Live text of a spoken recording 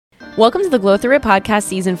Welcome to the Glow Through It podcast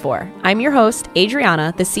season 4. I'm your host,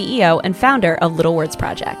 Adriana, the CEO and founder of Little Words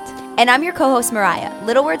Project. And I'm your co-host, Mariah,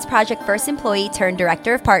 Little Words Project first employee turned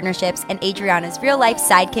director of partnerships and Adriana's real-life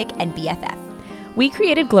sidekick and BFF. We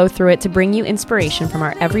created Glow Through It to bring you inspiration from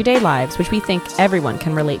our everyday lives, which we think everyone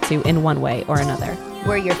can relate to in one way or another.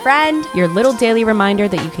 We're your friend, your little daily reminder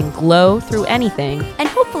that you can glow through anything, and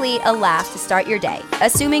hopefully a laugh to start your day,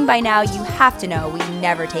 assuming by now you have to know we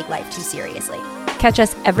never take life too seriously. Catch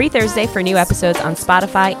us every Thursday for new episodes on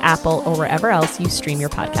Spotify, Apple, or wherever else you stream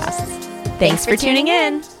your podcasts. Thanks for tuning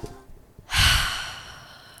in.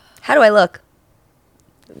 How do I look?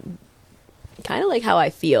 Kind of like how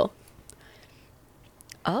I feel.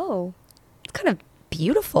 Oh, it's kind of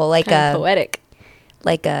beautiful, like kind of poetic,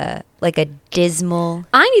 like a dismal.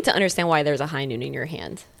 I need to understand why there's a high noon in your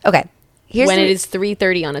hand. Okay, when it is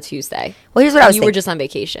 3:30 on a Tuesday. Well, here's what I was thinking. You were just on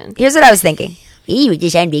vacation. Here's what I was thinking. He was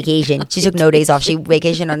just on vacation. She took no days off. She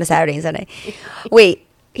vacationed on a Saturday and Sunday. Wait,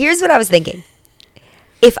 here's what I was thinking.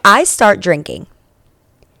 If I start drinking,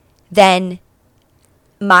 then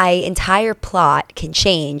my entire plot can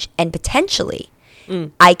change, and potentially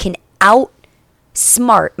I can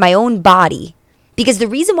outsmart my own body. Because the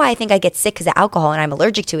reason why I think I get sick because of alcohol and I'm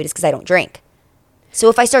allergic to it is because I don't drink. So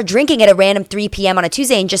if I start drinking at a random 3 p.m. on a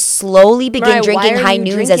Tuesday and just slowly begin drinking high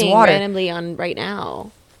noons as water. Randomly on right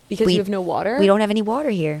now? Because you have no water? We don't have any water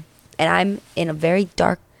here. And I'm in a very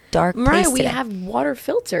dark place today. We have water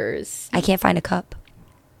filters. I can't find a cup.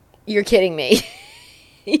 You're kidding me.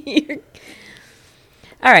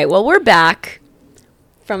 All right, well, we're back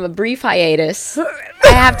from a brief hiatus.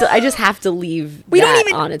 I just have to leave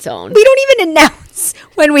on its own. We don't even announce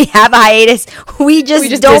when we have a hiatus. We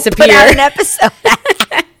just don't disappear. Put out an episode.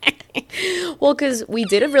 Well, because we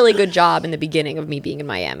did a really good job in the beginning of me being in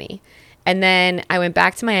Miami. And then I went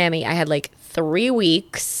back to Miami. I had like 3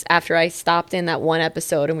 weeks after I stopped in that one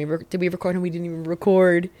episode. And did we record? And we didn't even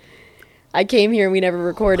record. I came here and we never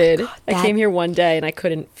recorded. I came here one day and I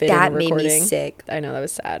couldn't fit in recording. That made me sick. I know, that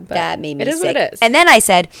was sad. But that made me sick. It is what it is. And then I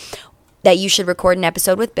said that you should record an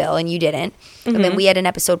episode with Bill, and you didn't. Mm-hmm. And then we had an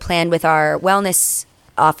episode planned with our wellness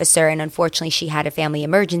officer, and unfortunately she had a family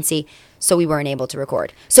emergency, so we weren't able to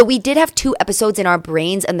record. So we did have 2 episodes in our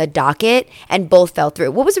brains and the docket, and both fell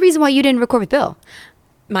through. What was the reason why you didn't record with Bill?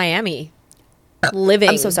 Miami. Living.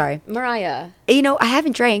 I'm so sorry. Mariah. You know, I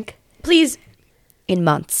haven't drank. Please. In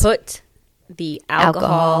months. Put the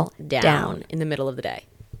alcohol down in the middle of the day.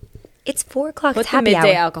 It's 4 o'clock. Put the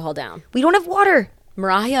midday alcohol down. We don't have water.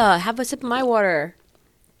 Mariah, have a sip of my water.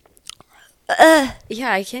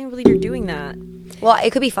 Yeah, I can't believe you're doing that. Well,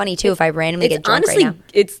 it could be funny too if I randomly get drunk right now.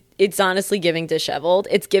 It's honestly giving disheveled.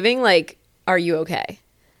 It's giving like, are you okay?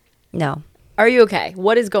 No. Are you okay?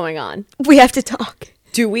 What is going on? We have to talk.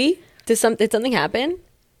 Do we? Did something happen?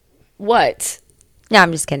 What? No,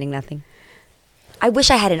 I'm just kidding. Nothing. I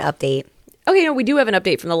wish I had an update. Okay, no, we do have an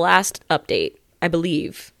update from the last update, I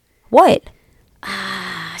believe. What?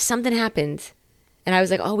 Something happened. And I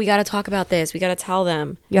was like, oh, we got to talk about this. We got to tell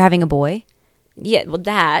them. You're having a boy? Yeah, well,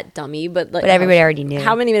 that, dummy. But everybody already knew.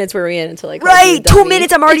 How many minutes were we in until like... Right, 2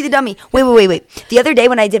 minutes, I'm already the dummy. Wait. The other day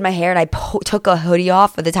when I did my hair and I took a hoodie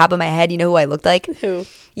off at the top of my head, you know who I looked like? Who?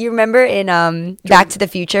 You remember in Back to the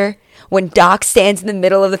Future when Doc stands in the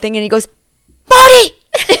middle of the thing and he goes, Marty!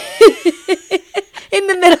 In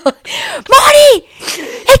the middle. Marty!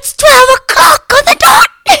 It's 12 o'clock on the dot!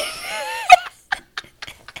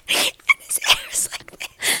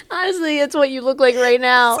 Honestly, it's what you look like right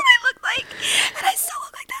now. That's what I look like. And I still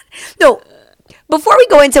look like that. No, before we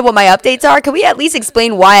go into what my updates are, can we at least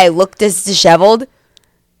explain why I look this disheveled?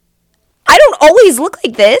 I don't always look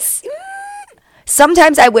like this.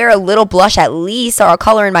 Sometimes I wear a little blush at least, or a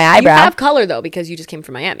color in my eyebrow. You have color, though, because you just came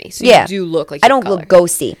from Miami. So yeah. You do look like you I don't look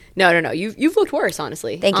ghosty. No. You've looked worse,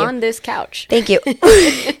 honestly. Thank you. On this couch. Thank you.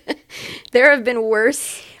 There have been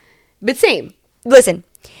worse, but same. Listen.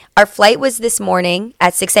 Our flight was this morning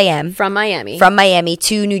at 6 a.m. From Miami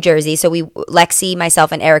to New Jersey. So Lexi,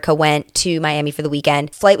 myself, and Erica went to Miami for the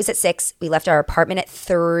weekend. Flight was at 6. We left our apartment at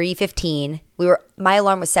 3:15. My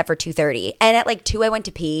alarm was set for 2:30. And at like 2, I went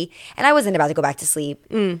to pee. And I wasn't about to go back to sleep.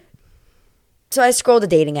 So I scrolled a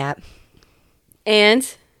dating app. And?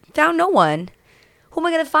 Found no one. Who am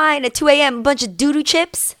I going to find at 2 a.m.? A bunch of doo-doo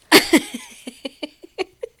chips?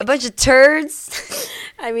 A bunch of turds?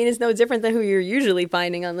 I mean, it's no different than who you're usually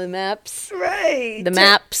finding on the maps. Right. The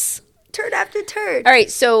maps. Turd after turd. All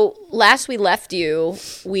right, so last we left you,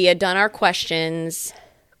 we had done our questions.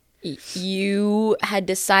 You had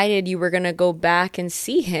decided you were going to go back and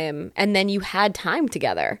see him, and then you had time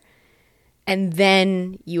together. And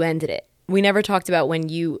then you ended it. we never talked about when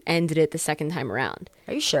you ended it the second time around.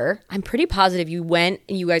 Are you sure? I'm pretty positive you went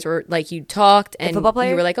and you guys were like, you talked and football player?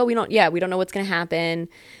 you were like, oh, we don't know what's going to happen.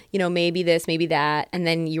 You know, maybe this, maybe that. And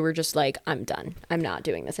then you were just like, I'm done. I'm not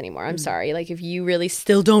doing this anymore. I'm sorry. Like, if you really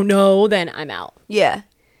still don't know, then I'm out. Yeah.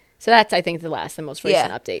 So that's, I think, the most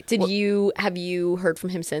recent update. Have you heard from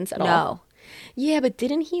him since at all? No. Yeah, but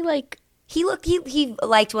didn't he like... He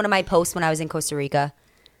liked one of my posts when I was in Costa Rica.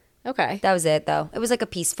 Okay. That was it, though. It was like a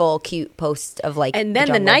peaceful, cute post of like. And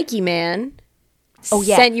then the Nike man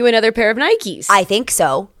yeah. sent you another pair of Nikes. I think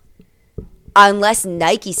so. Unless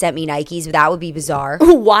Nike sent me Nikes, that would be bizarre.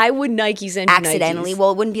 Why would Nike send you Accidentally. Nikes?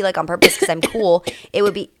 Well, it wouldn't be like on purpose because I'm cool. It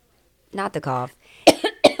would be. Not the cough.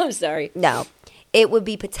 I'm sorry. No. It would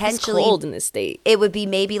be potentially. It's cold in this state. It would be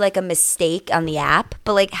maybe like a mistake on the app.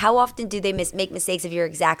 But like, how often do they make mistakes of your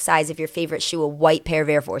exact size of your favorite shoe, a white pair of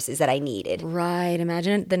Air Forces that I needed? Right.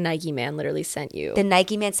 Imagine the Nike man literally sent you. The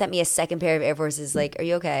Nike man sent me a second pair of Air Forces. Like, are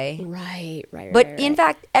you okay? Right. But in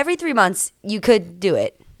fact, every 3 months, you could do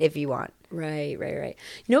it if you want. Right. You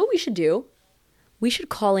know what we should do? We should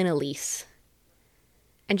call in Elise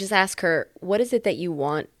and just ask her, what is it that you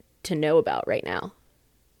want to know about right now?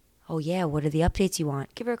 Oh, yeah. What are the updates you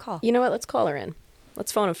want? Give her a call. You know what? Let's call her in.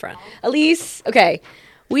 Let's phone a friend. Elise, okay.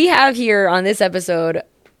 We have here on this episode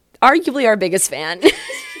arguably our biggest fan.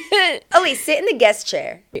 Elise, sit in the guest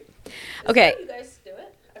chair. Okay. You guys do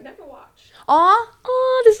it? I've never watched.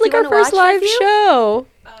 Oh, this is like you our wanna first watch live with you? show.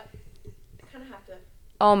 I kind of have to.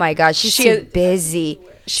 Oh, my gosh. She's too busy.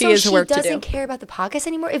 She has work to do. She doesn't care about the podcast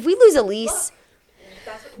anymore? If we lose Elise,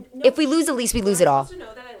 if we lose Elise, we lose it all. To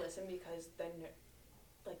know that I listen because then,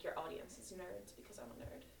 like, your audience is nerds because I'm a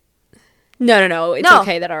nerd. No. It's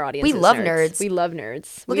okay that our audience we is love nerds. nerds. We love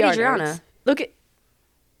nerds. Look We at are Adriana. nerds. Look at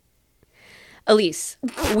Elise.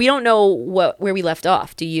 We don't know where we left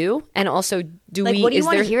off. Do you? And also, do Like, we? what do you is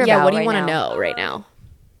wanna there? hear Yeah. about What do you right want to now? know right now?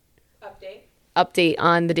 Update. Update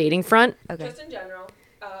on the dating front Okay. Just in general.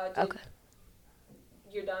 Okay.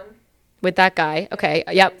 You're done? with that guy. Okay.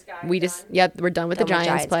 Yep. Giants guy, We done. just. Yep. We're done with Done the with Giants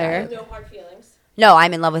Giants player. guy. No hard feelings. No,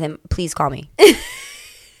 I'm in love with him. Please call me.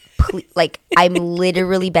 Please, like, I'm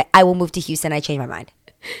literally. I will move to Houston. I changed my mind.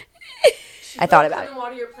 I thought about it. Come and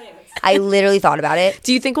water your plants. I literally thought about it.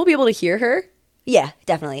 Do you think we'll be able to hear her? Yeah,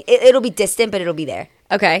 definitely. It'll be distant, but it'll be there.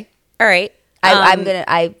 Okay. All right.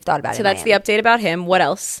 I thought about it. So that's the update about him. What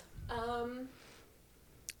else?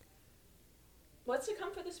 What's to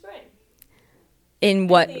come for the spring? In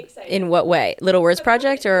what Pretty exciting. in what way? Little Words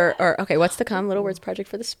Project or okay, what's to come? Little Words Project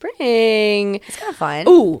for the spring. It's kind of fun.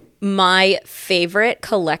 Ooh, my favorite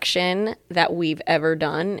collection that we've ever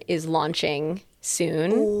done is launching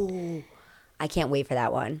soon. Ooh, I can't wait for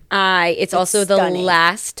that one. It's also stunning. the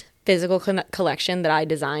last physical collection that I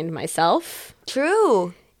designed myself.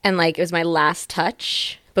 True. And like it was my last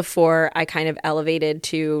touch before I kind of elevated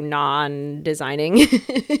to non-designing.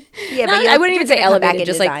 Yeah, but I wouldn't even say gonna come back elevated, in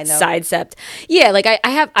just design, like though. sidestepped. Yeah, like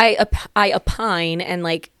I opine and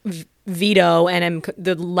like veto and am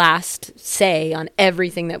the last say on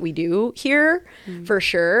everything that we do here for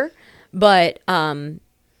sure. But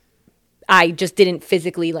I just didn't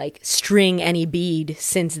physically like string any bead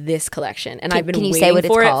since this collection, and I've been can you waiting say what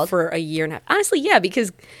it's for it called? for a year and a half. Honestly, yeah,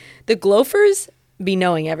 because the Gloafers be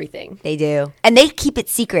knowing everything. They do, and they keep it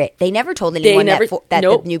secret. They never told anyone that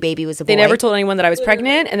nope. the new baby was a boy. They never told anyone that I was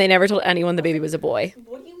pregnant, and they never told anyone the baby was a boy.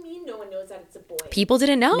 What do you mean no one knows that it's a boy? People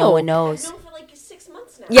didn't know. No one I've knows. known for like 6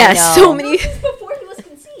 months now. Yeah, I know. so many. Since before he was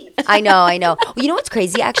conceived. I know. Well, you know what's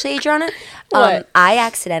crazy, actually, Adriana? What? I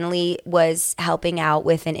accidentally was helping out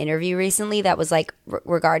with an interview recently that was like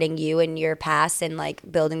regarding you and your past and like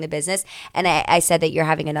building the business, and I said that you're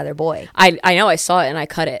having another boy. I know. I saw it and I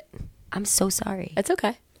cut it. I'm so sorry. It's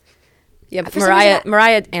okay. Yeah, but For some reason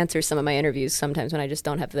Mariah answers some of my interviews sometimes when I just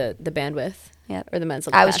don't have the bandwidth. Yeah, or the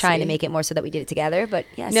mental. I was trying to capacity. make it more so that we did it together, but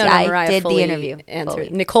yes, No, I Mariah did the fully interview. Answered.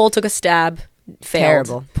 fully. Nicole took a stab. Failed.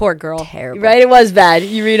 Terrible. Poor girl. Terrible. Right? It was bad.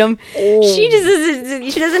 You read them. She just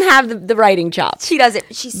isn't, she doesn't have the writing chops. She doesn't.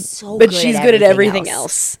 She's so But good she's at good at everything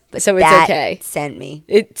else. So it's that okay. sent me.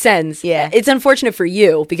 It sends. Yeah. It's unfortunate for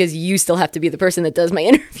you because you still have to be the person that does my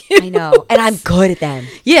interview. I know. And I'm good at them.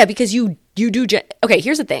 Yeah, because you do. Okay,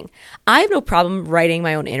 here's the thing. I have no problem writing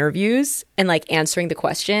my own interviews and like answering the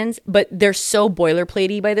questions, but they're so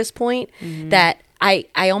boilerplatey by this point that I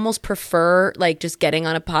almost prefer like just getting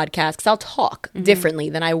on a podcast because I'll talk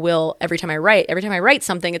differently than I will every time I write. Every time I write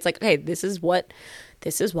something, it's like, okay, this is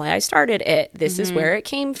why I started it. This is where it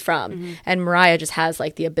came from. And Mariah just has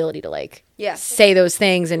like the ability to like Yeah. say those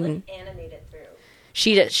things and Animate it through.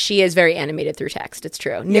 She is very animated through text. It's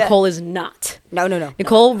true. Nicole is not. No.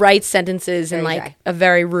 Nicole writes sentences in Very like dry. a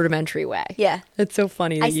very rudimentary way. Yeah. It's so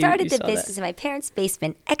funny. That I started you the saw business that. in my parents'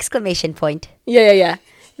 basement! Exclamation point. Yeah.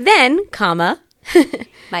 Then, comma.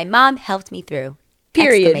 My mom helped me through.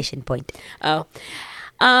 Period. Exclamation point. Oh.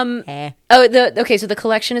 Eh. Okay, so the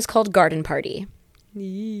collection is called Garden Party.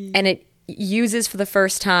 And it uses for the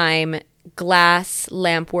first time glass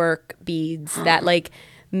lampwork beads that like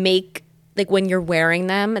make like when you're wearing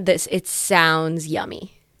them, it sounds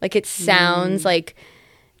yummy. Like it sounds like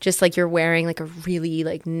just like you're wearing like a really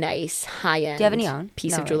like nice high-end Do you have any on?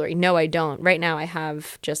 piece No, of jewelry. No, I don't. Right now I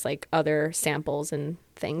have just like other samples and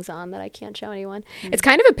things on that I can't show anyone. It's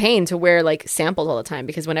kind of a pain to wear like samples all the time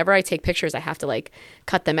because whenever I take pictures I have to like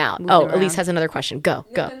cut them out. them Elise around. has another question. Go.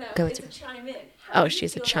 No, Go it's to- a chime in. Oh, do she you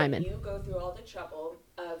has a feel chime that in. You go through all the trouble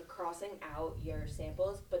of crossing out your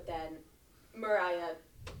samples, but then Mariah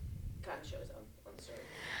kind of shows up on the story.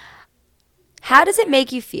 How does it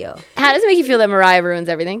make you feel How does it make you feel that Mariah ruins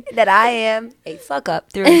everything? that I am a fuck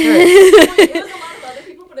up through and through? It was a lot of other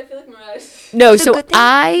people, but I feel like Mariah's. No, It's a so good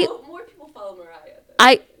thing. More people follow Mariah. Than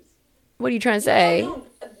I what are you trying to say? No,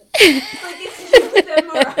 it's like it's you than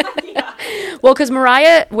Mariah. Well, because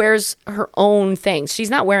Mariah wears her own things.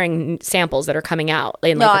 She's not wearing samples that are coming out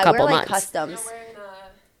in No, like a I couple wear like months. customs. I'm wearing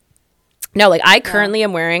No, like I currently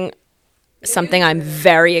am wearing something I'm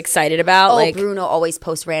very excited about. Oh, like Bruno always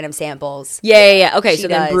posts random samples. yeah. Okay, She so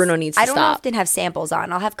then does. Bruno needs to I don't stop. often have samples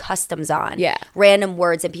on. I'll have customs on. Yeah. Random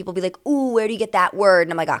words, and people be like, "Ooh, where do you get that word?"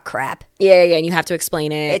 And I'm like, "Oh, crap. Yeah, and you have to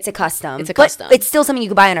explain it. It's a custom. It's a But custom. it's still something you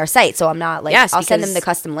can buy on our site, so I'm not like, Yes, I'll send them because the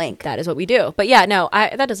custom link." That is what we do. But yeah, no,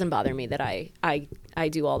 that doesn't bother me that I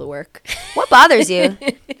do all the work. What bothers you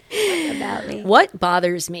about me? What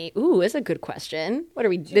bothers me? Ooh, that's a good question. What are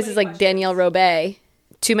we? This is like Danielle Robay.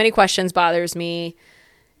 Too many questions bothers me.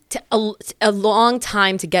 A long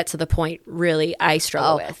time to get to the point, really, I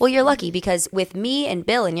struggle with. Well, you're lucky because with me and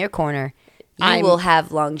Bill in your corner, you I'm- will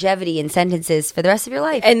have longevity in sentences for the rest of your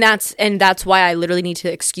life. And that's why I literally need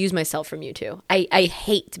to excuse myself from you two. I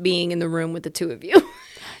hate being in the room with the two of you.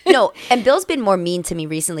 No, and Bill's been more mean to me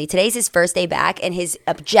recently. Today's his first day back, and his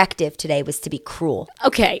objective today was to be cruel.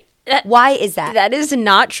 Okay. Why is that? That is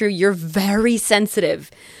not true. You're very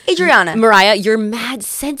sensitive. Adriana. Mariah, you're mad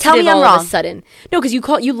sensitive Tell me I'm all of wrong. a sudden. No, because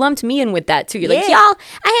you lumped me in with that too. You're like, Yeah. y'all,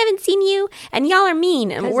 I haven't seen you, and y'all are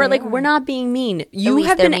mean. And we're like, we're not being mean. You least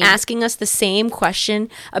have they're been mean. asking us the same question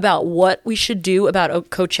about what we should do about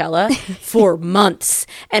Coachella for months.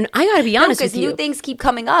 And I got to be honest Because with you. new things keep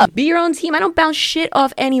coming up. Be your own team. I don't bounce shit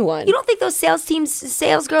off anyone. You don't think those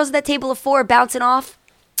sales girls at that table of four are bouncing off?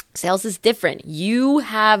 Sales is different. You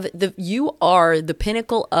are the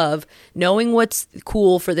pinnacle of knowing what's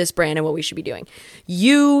cool for this brand and what we should be doing.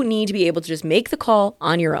 You need to be able to just make the call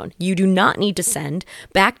on your own. You do not need to send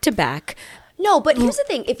back to back No, but here's the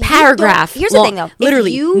thing. If you paragraph. don't- here's the thing, though. If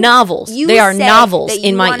Literally you- novels. you They are say novels that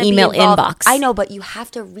in you my wanna be email involved- inbox. I know, but you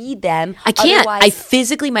have to read them. I can't. Otherwise- I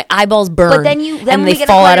physically, my eyeballs burn. But then and when they we get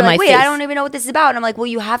fall a out of like, my wait, face. I don't even know what this is about. And I'm like, well,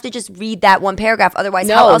 you have to just read that one paragraph. Otherwise,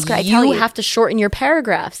 No, how else can I tell you? have to shorten your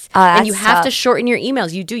paragraphs, That's and you have to tough. shorten your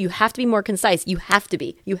emails. You do. You have to be more concise. You have to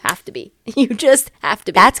be. You have to be. You just have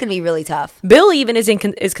to be. That's gonna be really tough. Bill even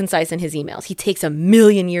is concise in his emails. He takes a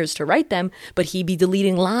million years to write them, but he be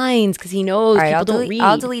deleting lines because he knows All right, people I'll don't delete- read.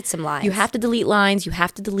 I'll delete some lines. You have to delete lines. You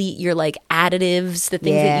have to delete your like additives, the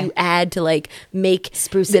things Yeah. that you add to like make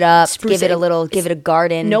Spruce it up. spruce Give it a little. Give it a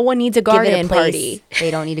garden. No one needs a Give it garden place. party.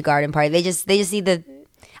 They don't need a garden party. They just need the.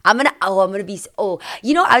 I'm gonna be.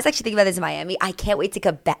 You know, I was actually thinking about this in Miami. I can't wait to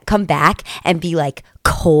come back and be like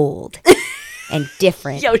cold and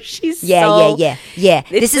different. Yo, she's Yeah. It's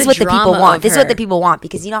This is the what the people drama want. of This is what her. the people want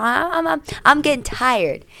because you know I'm getting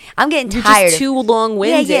tired. I'm getting You're tired. just too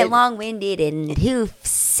long-winded. Yeah, long-winded and too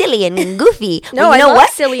silly and goofy. No, Well, you I know love what?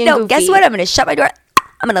 silly and no, goofy. guess what? I'm gonna shut my door.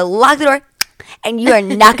 I'm gonna lock the door, and you are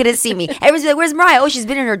not gonna see me. Everyone's like, "Where's Mariah?" Oh, she's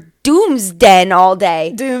been in her doom's den all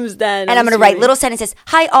day. doomsday. And I'm gonna write little sentences.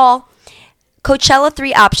 Hi all. Coachella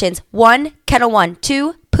 3 options. 1, Kettle 1.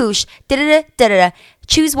 2, Poosh. Da-da-da-da-da-da.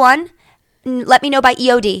 Choose one. Let me know by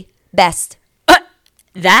EOD. Best.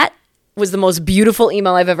 That was the most beautiful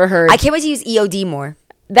email I've ever heard. I can't wait to use EOD more.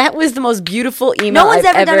 That was the most beautiful email No one's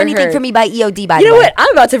I've ever done anything heard. for me by EOD, by You the know way. what?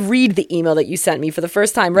 I'm about to read the email that you sent me for the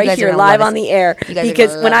first time right guys are here gonna live love on this. the air. You guys are Because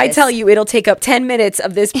gonna when love I this. tell you it'll take up 10 minutes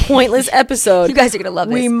of this pointless episode, You guys are gonna love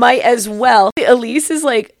we this. might as well. Elise is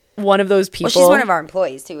like one of those people. Well, she's one of our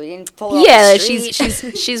employees, too. We didn't pull her off Yeah, the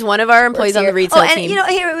street. she's one of our employees on the retail Oh, and team. you know,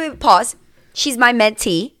 here, wait, pause. She's my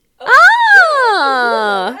mentee.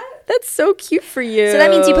 Ah, that's so cute for you. So that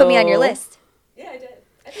means you put me on your list. Yeah, I did.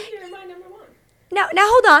 I think you're my number one. Now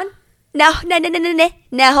hold on. Now,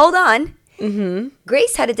 hold on. Mm-hmm.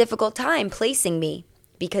 Grace had a difficult time placing me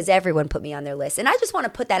because everyone put me on their list. And I just want to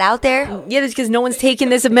put that out there. Yeah, that's because no one's taking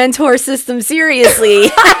this mentor system seriously.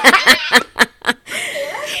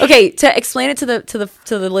 Okay, to explain it to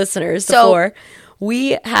the listeners,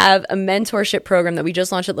 we have a mentorship program that we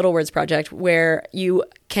just launched at Little Words Project where you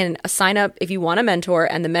can sign up if you want a mentor,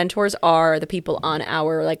 and the mentors are the people on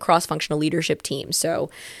our like cross-functional leadership team.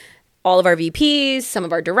 So all of our VPs, some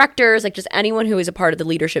of our directors, like just anyone who is a part of the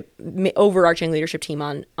leadership, overarching leadership team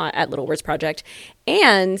on at Little Words Project,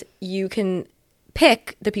 and you can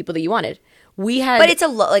pick the people that you wanted. But it's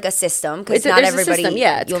like a system because not everybody.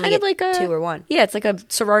 Yeah, it's kind of like a 2 or 1. Yeah, it's like a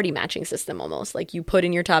sorority matching system almost. Like you put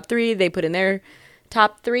in your top 3, they put in their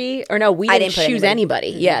top 3, or no, we didn't choose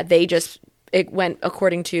anybody. Mm-hmm. Yeah, it went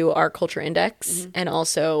according to our culture index and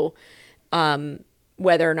also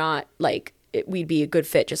whether or not like we'd be a good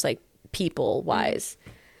fit, just like people wise.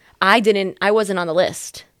 I wasn't on the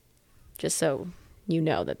list, just so you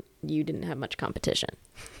know that you didn't have much competition.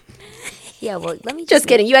 Yeah, well, let me just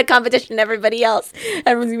kidding. You had competition, everybody else.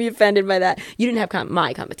 Everyone's gonna be offended by that. You didn't have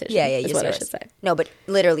my competition. Yeah, is what I should say. No, but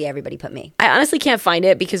literally everybody put me. I honestly can't find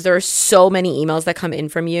it because there are so many emails that come in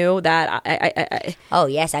from you that I Oh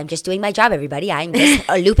yes, I'm just doing my job, everybody. I'm just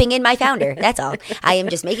looping in my founder. That's all. I am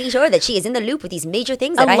just making sure that she is in the loop with these major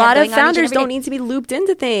things. That a lot of founders don't need to be looped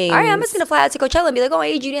into things. All right, I'm just gonna fly out to Coachella and be like, "Oh,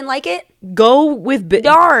 Age, you didn't like it? Go with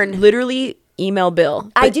darn." Literally. Email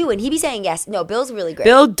Bill. I do, and he be saying yes. No, Bill's really great.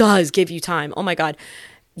 Bill does give you time. Oh my God.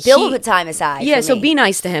 Bill will put time aside. Yeah, so be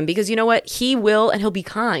nice to him because you know what? He will, and he'll be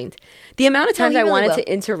kind. The amount of times I wanted to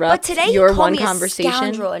interrupt your one conversation. A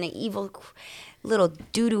scoundrel and an evil little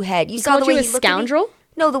doo-doo head. You saw the way he looked at me?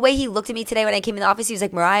 No, the way he looked at me today when I came in the office, he was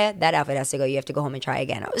like, "Mariah, that outfit has to go. You have to go home and try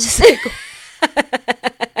again." I was just like...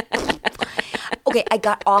 Okay, I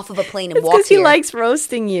got off of a plane and walked because he likes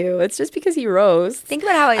roasting you. It's just because he roasts. Think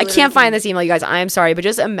about how I can't find this email, you guys. I am sorry, but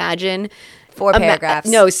just imagine 4 paragraphs.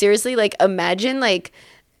 No, seriously, imagine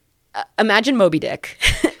Moby Dick.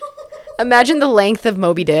 Imagine the length of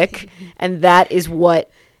Moby Dick, and that is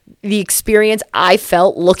what the experience I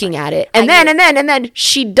felt looking at it. And then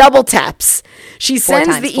she double taps. She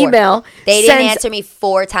sends the email. They didn't answer me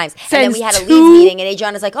 4 times. And then we had a leads meeting, and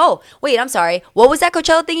Adriana's like, "Oh, wait, I'm sorry. What was that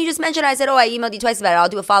Coachella thing you just mentioned?" I said, "Oh, I emailed you twice about it. I'll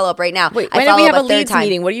do a follow-up right now." Wait, when did we have a leads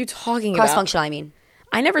meeting? What are you talking about? Cross-functional, I mean.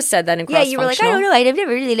 I never said that in cross-functional. Yeah, you were like, I don't know. I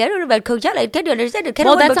don't know about Coachella. I can't understand it.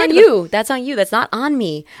 Well, that's on you. That's on you. That's not on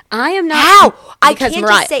me. I am not. How? I can't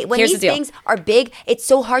just say. When these things are big, it's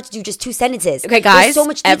so hard to do just 2 sentences. Okay, guys. There's so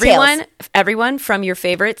much details. Everyone from your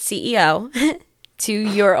favorite CEO to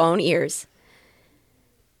your own ears,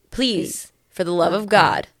 please, for the love of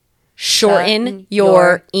God, shorten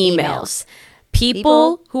your emails.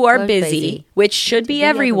 People who are busy, which should be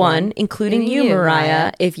everyone, including you,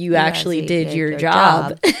 Mariah, if you actually did your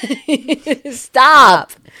job.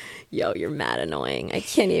 Stop. Yo, you're mad annoying. I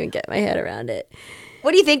can't even get my head around it.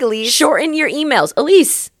 What do you think, Elise? Shorten your emails.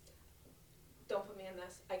 Elise. Don't put me in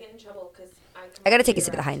this. I get in trouble because I got to take a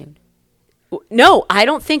sip of the high noon. No, I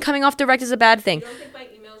don't think coming off direct is a bad thing. You don't think my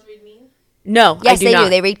emails read mean? No, yes, I do not. Do.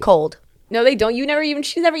 They read cold. No, they don't.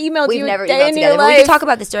 She's never emailed We've you. Never a day emailed in together. your life. We can talk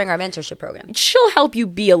about this during our mentorship program. She'll help you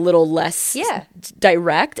be a little less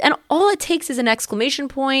direct. And all it takes is an exclamation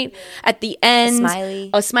point at the end.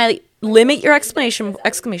 A smiley. Limit your exclamation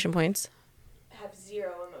points. Have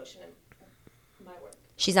zero emotion in my work.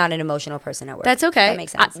 She's not an emotional person at work. That's okay. That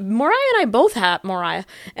makes sense. Mariah and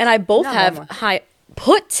I both have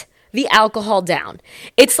put the alcohol down.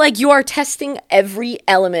 It's like you are testing every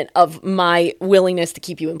element of my willingness to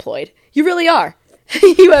keep you employed. You really are.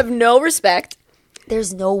 You have no respect.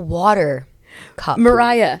 There's no water cup.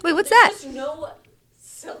 Mariah. Wait, what's that? There's no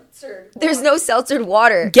seltzered. There's no seltzered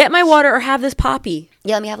water. Get my water or have this poppy.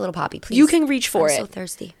 Yeah, let me have a little poppy, please. You can reach for it. I'm so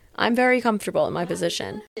thirsty. I'm very comfortable in my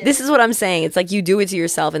position. This is what I'm saying. It's like you do it to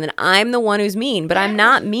yourself, and then I'm the one who's mean, but I'm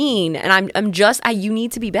not mean, and I'm just. You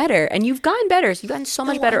need to be better, and you've gotten better. So you've gotten so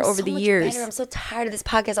much better over the years. I'm so tired of this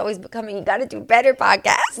podcast always becoming. You got to do better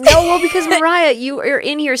podcast. No, well, because Mariah, you are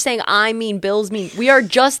in here saying I'm mean, Bill's mean. We are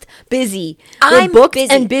just busy. We're booked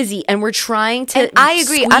and busy, and we're trying to. And I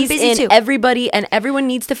agree. I'm busy too. Everybody, and everyone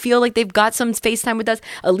needs to feel like they've got some FaceTime with us.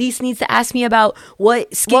 Elise needs to ask me about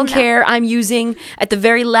what skincare I'm using at the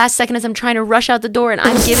very last second as I'm trying to rush out the door, and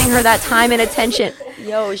I'm giving her that time and attention.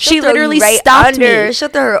 Yo, she literally stopped me. She'll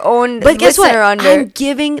throw her own. But guess what? I'm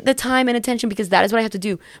giving the time and attention because that is what I have to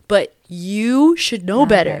do. But you should know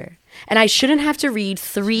better. And I shouldn't have to read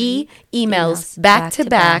 3 emails back to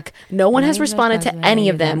back. No one has responded to any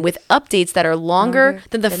of them with updates that are longer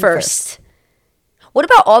than the first. What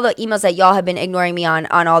about all the emails that y'all have been ignoring me on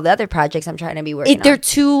all the other projects I'm trying to be working on? They're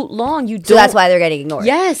too long. So that's why they're getting ignored.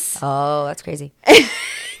 Yes. Oh, that's crazy.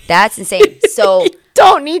 That's insane. So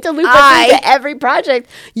don't need to loop us into every project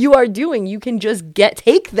you are doing. You can just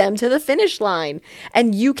take them to the finish line,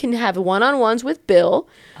 and you can have one-on-ones with Bill,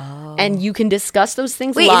 and you can discuss those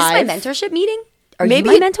things Wait, live. is this my mentorship meeting? Are you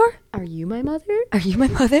my mentor? Are you my mother? Are you my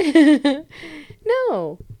mother?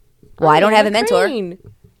 No. Well, I don't have a mentor.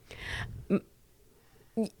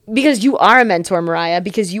 Because you are a mentor, Mariah,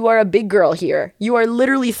 because you are a big girl here. You are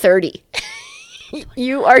literally 30.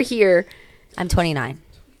 You are here. I'm 29.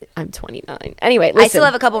 I'm 29. Anyway, listen. I still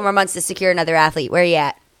have a couple more months to secure another athlete. Where are you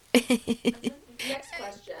at? Next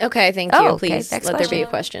question. Okay, thank you. Oh, okay. Please Next let there be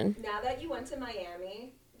question. a question. Now that you went to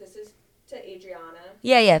Miami, this is to Adriana.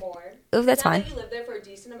 Yeah. More. Oh, that's now fine. That you lived there for a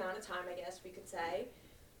decent amount of time, I guess we could say.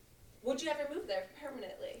 Would you ever move there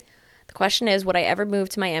permanently? The question is, would I ever move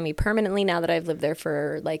to Miami permanently now that I've lived there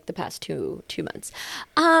for like the past two months?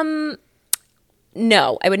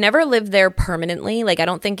 No, I would never live there permanently. Like, I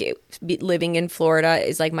don't think living in Florida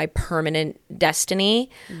is like my permanent destiny,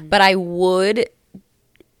 but I would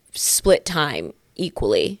split time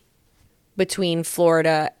equally between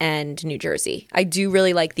Florida and New Jersey. I do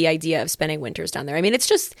really like the idea of spending winters down there. I mean, it's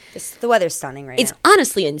just The weather's stunning right it's now.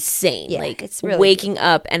 honestly insane. Yeah, like it's really waking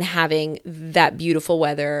up and having that beautiful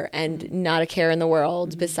weather and not a care in the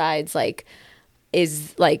world besides like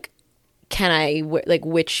can I like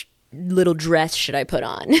which little dress should I put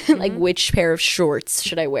on? Like which pair of shorts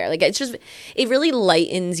should I wear? Like it really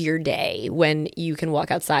lightens your day when you can walk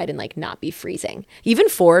outside and like not be freezing. Even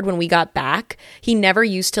Ford, when we got back, he never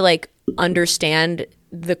used to like understand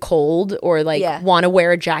the cold or like want to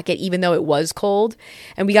wear a jacket even though it was cold.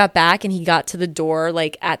 And we got back and he got to the door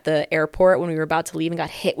like at the airport when we were about to leave and got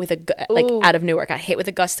hit with out of Newark, got hit with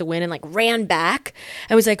a gust of wind and like ran back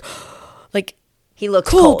and was like He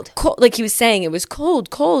looks cold. Like he was saying, it was cold.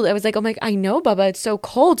 I was like, oh my, I know, Bubba, it's so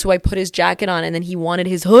cold. So I put his jacket on and then he wanted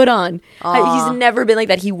his hood on. He's never been like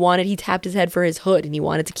that. He tapped his head for his hood and he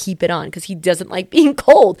wanted to keep it on because he doesn't like being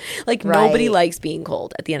cold. Like nobody likes being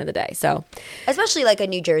cold at the end of the day. So, especially like a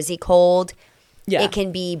New Jersey cold. Yeah. It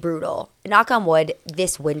can be brutal. Knock on wood,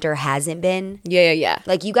 this winter hasn't been. Yeah.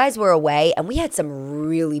 Like you guys were away and we had some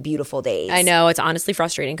really beautiful days. I know. It's honestly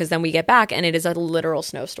frustrating because then we get back and it is a literal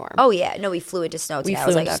snowstorm. Oh yeah. No, we flew into snow today.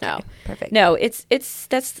 We flew into snow. Perfect. No,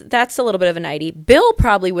 that's a little bit of a nightie. Bill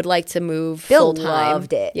probably would like to move Bill full-time.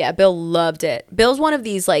 loved it. Yeah, Bill loved it. Bill's one of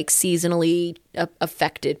these like seasonally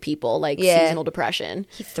affected people, like seasonal depression.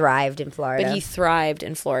 He thrived in Florida. But he thrived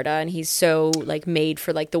in Florida and he's so like made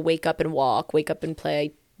for like the wake up and walk, wake up and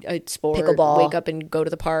play a sport, pickleball, wake up and go to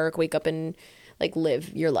the park, wake up and like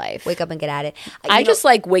live your life. Wake up and get at it. I just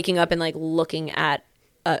like waking up and like looking at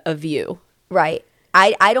a view. Right.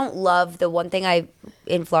 I don't love the one thing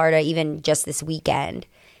in Florida, even just this weekend,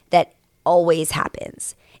 that always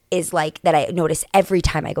happens is like that I notice every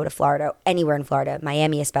time I go to Florida, anywhere in Florida,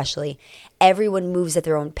 Miami especially, everyone moves at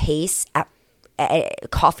their own pace at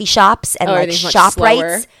coffee shops and like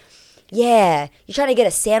ShopRites. Yeah. You're trying to get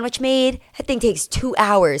a sandwich made. That thing takes 2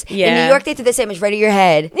 hours. Yeah. In New York, they threw the sandwich right at your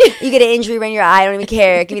head. You get an injury right in your eye. I don't even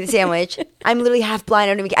care. Give me the sandwich. I'm literally half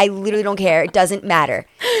blind. I literally don't care. It doesn't matter.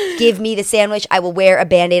 Give me the sandwich. I will wear a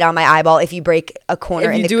Band-Aid on my eyeball if you break a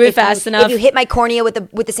corner. If you do it fast enough. If you hit my cornea with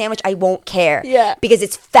the sandwich, I won't care. Yeah. Because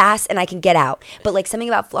it's fast and I can get out. But like something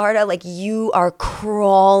about Florida, like you are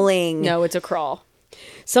crawling. No, it's a crawl.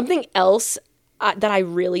 Something else that I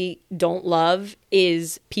really don't love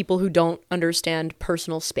is people who don't understand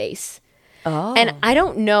personal space. Oh. And I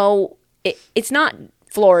don't know, it's not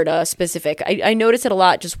Florida specific. I notice it a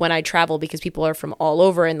lot just when I travel because people are from all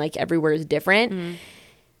over and like everywhere is different. Mm.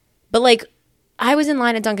 But like I was in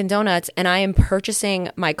line at Dunkin' Donuts and I am purchasing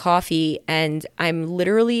my coffee and I'm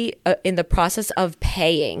literally in the process of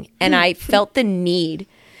paying and I felt the need.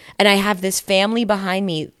 And I have this family behind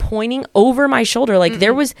me pointing over my shoulder. Like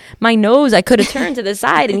there was my nose. I could have turned to the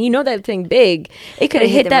side. And you know that thing big. It could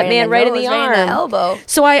have hit that man right in the arm. Right in the elbow.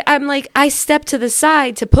 So I'm like, I stepped to the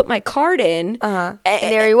side to put my card in. And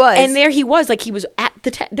there he was. And there he was. Like he was at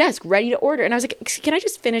the desk ready to order. And I was like, can I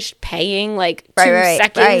just finish paying like 2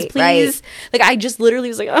 seconds, please? Like I just literally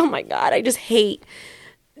was like, oh my God, I just hate.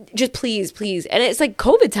 Just please. And it's like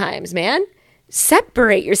COVID times, man.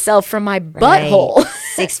 Separate yourself from my butthole.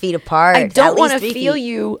 6 feet apart. I don't want to feel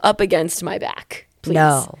you up against my back. Please.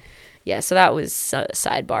 No. Yeah, so that was a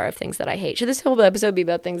sidebar of things that I hate. Should this whole episode be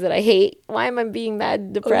about things that I hate? Why am I being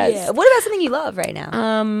mad depressed? Oh, yeah. What about something you love right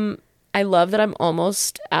now? I love that I'm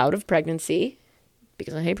almost out of pregnancy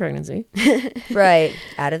because I hate pregnancy. Right.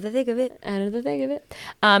 Out of the thick of it.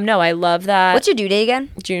 No, I love that. What's your due date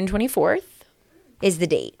again? June 24th. is the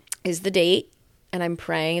date. And I'm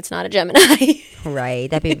praying it's not a Gemini. Right.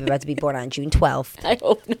 That baby's about to be born on June 12th. I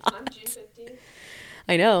hope not. I'm June 15th.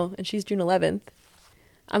 I know, and she's June 11th.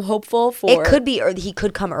 I'm hopeful for... It could be, or he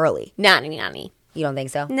could come early. Nanny. You don't think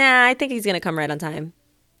so? Nah, I think he's going to come right on time.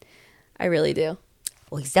 I really do.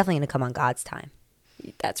 Well, he's definitely going to come on God's time.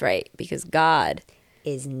 That's right, because God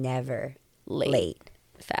Is never late. late.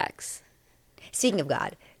 Facts. Speaking of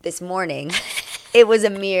God, this morning, it was a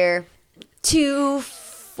mere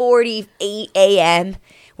 2:48 a.m.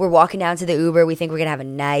 We're walking down to the Uber. We think we're going to have a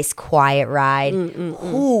nice, quiet ride.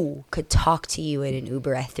 Who could talk to you in an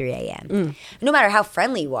Uber at 3 a.m.? No matter how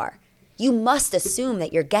friendly you are, you must assume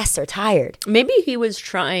that your guests are tired. Maybe he was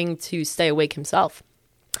trying to stay awake himself.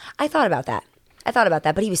 I thought about that,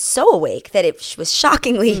 but he was so awake that it was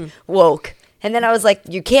shockingly woke. And then I was like,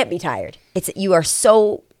 you can't be tired. You are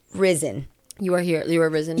so risen. You are here. You are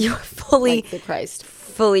risen. You are fully, like the Christ.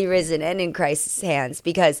 fully risen and in Christ's hands.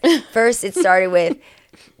 Because first it started with,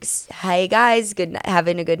 "Hi guys,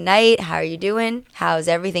 having a good night. How are you doing? How's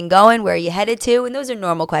everything going? Where are you headed to?" And those are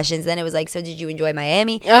normal questions. Then it was like, "So did you enjoy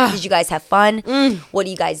Miami? Ugh. Did you guys have fun? What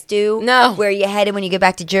do you guys do? No. Where are you headed when you get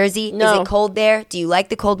back to Jersey? No. Is it cold there? Do you like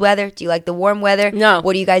the cold weather? Do you like the warm weather? No.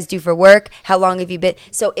 What do you guys do for work? How long have you been?"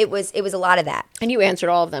 So it was a lot of that. And you answered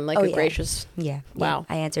all of them like a yeah. gracious. Yeah. Wow.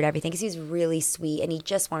 I answered everything because he was really sweet and he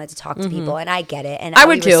just wanted to talk to people, and I get it. And I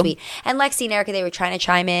we would were too. Sweet. And Lexi and Erica, they were trying to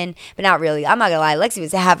chime in, but not really. I'm not gonna lie. Lexi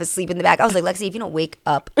was half asleep in the back. I was like, "Lexi, if you don't wake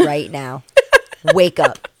up right now, wake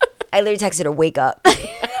up." I literally texted her, "Wake up." She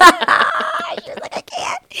was like, "I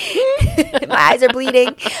can't." My eyes are bleeding.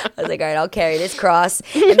 I was like, "All right, I'll carry this cross."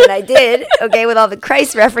 And then I did. Okay, with all the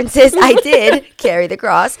Christ references, I did carry the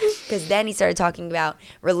cross, because then he started talking about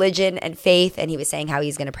religion and faith, and he was saying how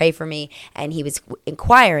he's going to pray for me, and he was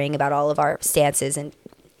inquiring about all of our stances and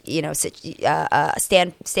On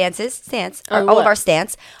all what? of our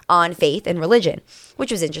stance on faith and religion,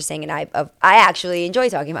 which was interesting. And I actually enjoy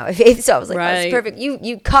talking about my faith, so I was like, Right. "That's perfect.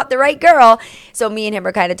 You caught the right girl." So me and him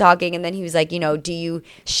were kind of talking, and then he was like, "Do you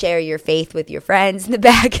share your faith with your friends in the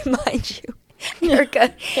back?" And mind you,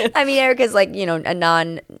 Erica's like, a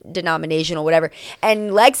non-denominational whatever,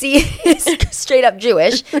 and Lexi is straight up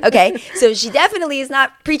Jewish. Okay, so she definitely is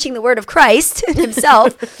not preaching the word of Christ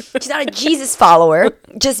himself. She's not a Jesus follower,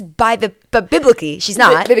 just but biblically she's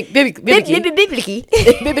not. Biblically. Biblically.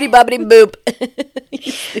 Bibbity bobbity boop.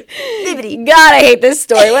 Bibbity. God, I hate this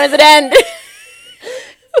story. When does it end?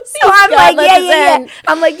 So I'm God, like, let yeah, this yeah, yeah. end.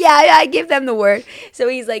 I'm like, yeah, I give them the word. So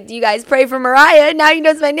he's like, "Do you guys pray for Mariah?" Now he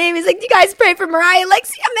knows my name. He's like, "Do you guys pray for Mariah?"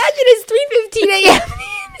 Lexi, imagine it's 3:15 a.m.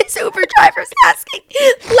 This Uber driver's asking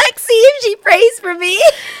Lexi if she prays for me.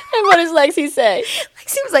 And what does Lexi say?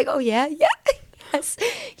 Lexi was like, "Oh, yeah.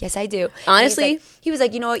 Yes, I do." And Honestly? he was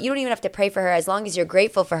like, "You know what? You don't even have to pray for her. As long as you're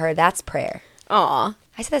grateful for her, that's prayer." Aw.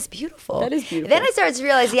 I said, "That's beautiful." That is beautiful. Then I started to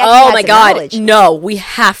realize he actually Oh had my some God. knowledge. No, we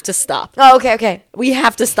have to stop. Oh, okay. We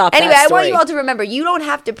have to stop Anyway, that I want story. you all to remember, you don't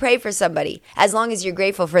have to pray for somebody. As long as you're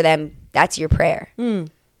grateful for them, that's your prayer.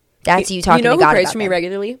 That's you talking You know to who God prays about for me them.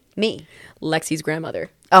 regularly? Me. Lexi's grandmother.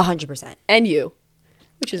 100%. And you.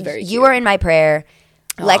 Which is very cute. You are in my prayer.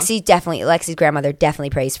 Lexi's grandmother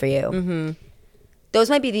definitely prays for you. Mm-hmm. Those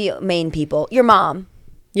might be the main people. Your mom.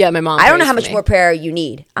 Yeah, my mom. I don't know prays how for much me. more prayer you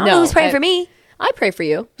need. I don't know who's praying for me. I pray for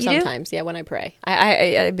you You do? sometimes. Yeah, when I pray.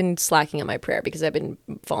 I've been slacking on my prayer because I've been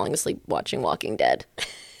falling asleep watching Walking Dead.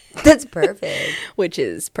 That's perfect. Which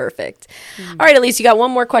is perfect. All right, Elise, you got one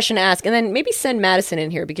more question to ask, and then maybe send Madison in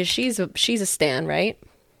here because she's a stan, right?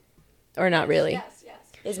 Or not really? Yes.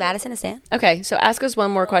 Is Madison a stan? Okay, so ask us one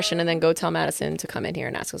more question, and then go tell Madison to come in here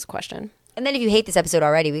and ask us a question. And then if you hate this episode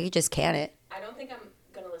already, we could just can it. I don't think I'm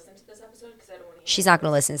going to listen to this episode because I don't want to hear She's not going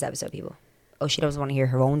to listen to this episode, people. Oh, she doesn't want to hear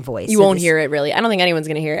her own voice. You won't hear it, really. I don't think anyone's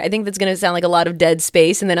going to hear it. I think that's going to sound like a lot of dead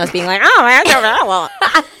space, and then us being like, "Oh, I don't know." Well,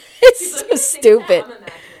 it's so stupid.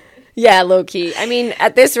 Yeah, low key. I mean,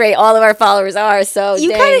 at this rate, all of our followers are, so You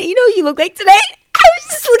dang. kind of, you look like today. I was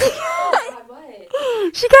just looking.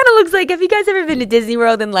 She kind of looks like. Have you guys ever been to Disney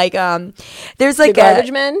World and like there's like The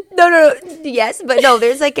Garbage Men? No, yes, but no,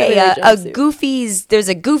 there's like Every a jumpsuit. There's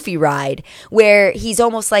a Goofy ride where he's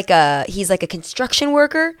almost like he's like a construction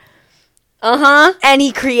worker, and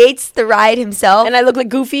he creates the ride himself. And I look like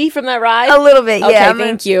Goofy from that ride? A little bit, Okay, yeah.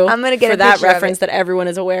 thank you. I'm gonna get for a that picture of reference it. that everyone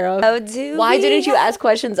is aware of. Oh, do Why we didn't you have- ask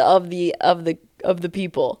questions of the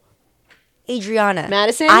people? Adriana?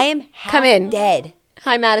 Madison? I am Come in. dead.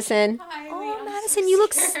 Hi, Madison. Oh, Madison, you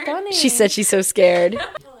look stunning. She said she's so scared.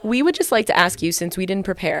 We would just like to ask you, since we didn't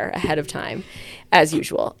prepare ahead of time, as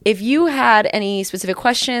usual, if you had any specific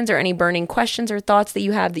questions or any burning questions or thoughts that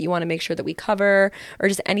you have that you want to make sure that we cover, or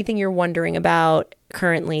just anything you're wondering about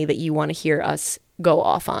currently that you want to hear us go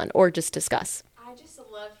off on or just discuss? I just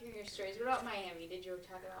love hearing your stories. What about Miami? Did you ever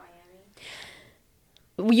talk about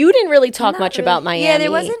Miami? You didn't really talk Not much really. about Miami.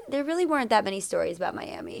 Yeah, there really weren't that many stories about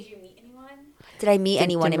Miami. Did you meet anyone? Did I meet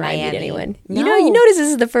anyone Did in Mariah Miami? meet anyone? No. You notice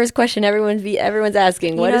this is the first question everyone's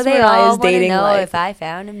asking. What is they all Mariah's wanna dating know life? if I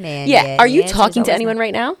found a man. Yeah. yet. Are The you answer is talking to always anyone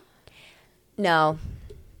right now? No.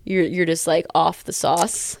 You're just like off the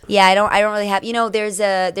sauce. Yeah, I don't really have.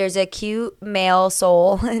 There's a cute male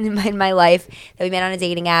soul in my life that we met on a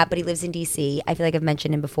dating app, but he lives in DC. I feel like I've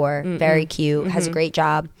mentioned him before. Very cute, has a great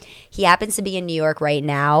job. He happens to be in New York right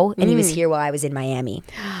now, and he was here while I was in Miami.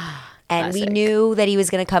 And we Classic. knew that he was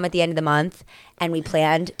going to come at the end of the month, and we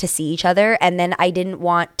planned to see each other. And then I didn't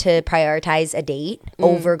want to prioritize a date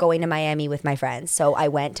over going to Miami with my friends. So I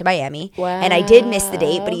went to Miami. And I did miss the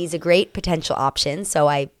date, but he's a great potential option. So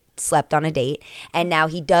I slept on a date. And now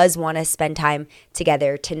he does want to spend time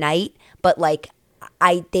together tonight. But, like,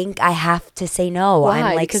 I think I have to say no. Why?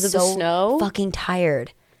 I'm, like, Because of the so snow? fucking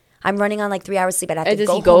tired. I'm running on, like, 3 hours sleep. I'd have to Does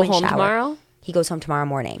go he go home and home shower. tomorrow? He goes home tomorrow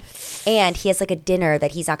morning. And he has like a dinner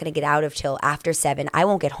that he's not going to get out of till after 7. I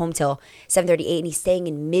won't get home till 7:38, and he's staying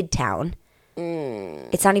in Midtown.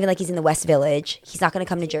 It's not even like he's in the West Village. He's not going to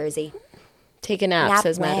come to Jersey. Take a nap,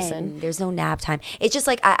 says when? Madison. There's no nap time. It's just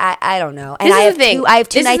like I don't know. And This I is have the thing. I have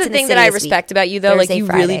two This nights is in the the thing city that I this week. respect about you, though. Thursday, like, you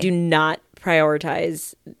really Friday. do not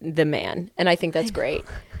prioritize the man, and I think that's great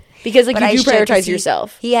because like But I you do should, 'cause prioritize he-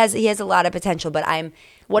 yourself. He has a lot of potential, but I'm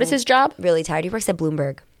What is his job? really tired. He works at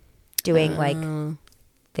Bloomberg, doing like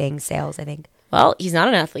things, sales. I think. Well, he's not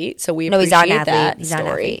an athlete, so we No, appreciate he's not an athlete. that He's not an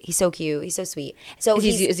story. athlete. He's so cute. He's so sweet. So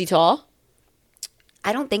Is he tall?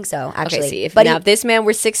 I don't think so, actually. Okay, see, if but now if this man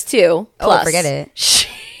were 6'2", plus, forget it.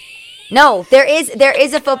 No, there is a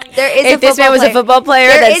If this man was a football player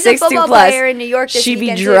There that's is a 6'2" football plus, player in New York this she'd be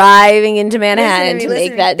weekend, too. driving into Manhattan to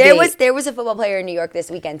make that there date. there was a football player in New York this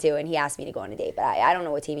weekend too, and he asked me to go on a date, but I don't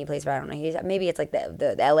know what team he plays for. I don't know. Maybe it's like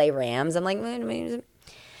the LA Rams. I'm like,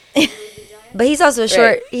 but he's also short.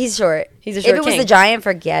 Right. He's short. He's a short If it was king. the Giant,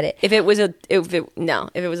 forget it. If it was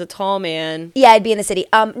a tall man. Yeah, I'd be in the city.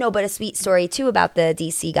 No, but a sweet story too about the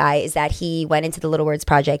DC guy is that he went into the Little Words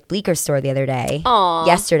Project Bleecker store the other day. Aw.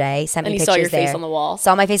 Yesterday, sent me And he pictures saw your face there. on the wall.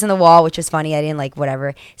 Saw my face on the wall, which was funny. I didn't like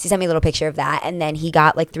whatever. So he sent me a little picture of that, and then he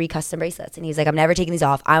got like 3 custom bracelets, and he was like, "I'm never taking these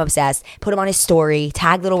off. I'm obsessed." Put him on his story.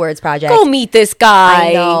 Tag Little Words Project. Go meet this guy.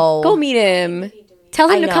 I know. Go meet him. Tell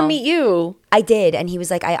him I to know. come meet you. I did, and he was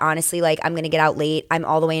like, "I honestly like. I'm gonna get out late. I'm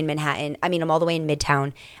all the way in Manhattan. I mean, I'm all the way in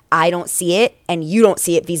Midtown. I don't see it, and you don't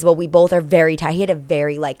see it feasible. We both are very tired. He had a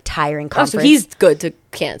very like tiring Oh, conference. so he's good to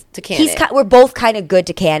can it. We're both kind of good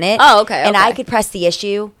to can it. Oh, okay, And okay. I could press the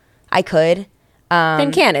issue. I could.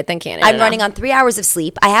 Then can it. I'm running on 3 hours of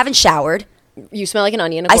sleep. I haven't showered. You smell like an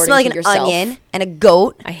onion. I smell like an yourself. onion and a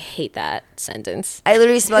goat. I hate that sentence. I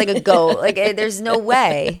literally smell like a goat. Like there's no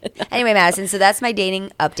way. Anyway, Madison. So that's my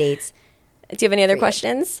dating updates. Do you have any other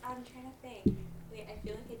questions? I'm trying to think. Wait, I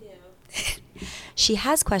feel like I do. She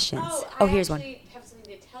has questions. I Here's one. actually have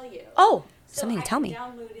something to tell you. Oh, So something to tell me. I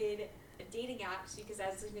downloaded a dating app because I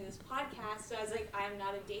was listening to this podcast. So I was like, I'm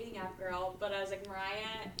not a dating app girl, but I was like,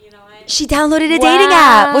 Mariah, you know what? She downloaded a dating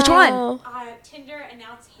app. Which one? Tinder, and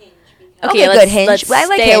now it's Hinge. Because Okay, good, Hinge. Let's I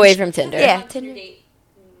like stay Hinge. away from Tinder. Yeah. Tinder Tinder. date.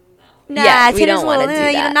 Nah, Yeah, we Tinder's don't wanna a little,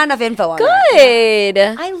 do that. Not enough info on that. Good.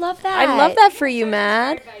 I love that. I love that for you,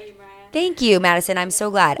 Mad. Sorry about you, Mariah. Thank you, Madison. I'm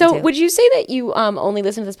so glad. So, I do. would you say that you only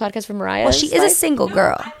listen to this podcast for Mariah? Well, she is a single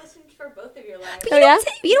girl. I listened for both of your lives. Oh, yeah?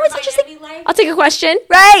 You know what's interesting? Miami life, I'll take a question.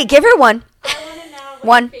 Right, give her one. I want to know what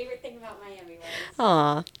One. your favorite thing about Miami was.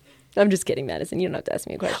 Aw. I'm just kidding, Madison. You don't have to ask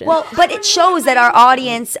me a question. Well, but it shows that our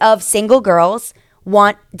audience of single girls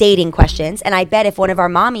want dating questions. And I bet if one of our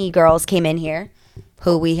mommy girls came in here,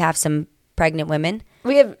 who we have some pregnant women,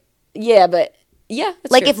 we have, but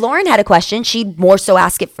that's like true. if Lauren had a question, she'd more so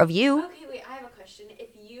ask it of you. Okay, wait, I have a question. If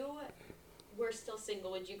you were still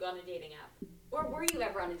single, would you go on a dating app? Or were you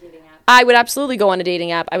ever on a dating app? I would absolutely go on a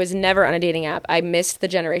dating app. I was never on a dating app. I missed the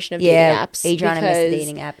generation of Yeah, dating apps. Adriana missed the because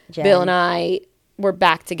dating app gen. Bill and I were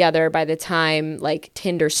back together by the time like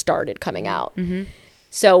Tinder started coming out. Mm-hmm.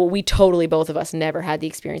 So we totally, both of us, never had the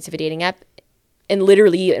experience of a dating app. And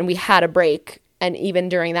literally, and we had a break. And even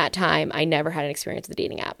during that time, I never had an experience with a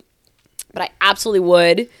dating app. But I absolutely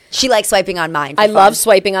would. She likes swiping on mine. for I fun. love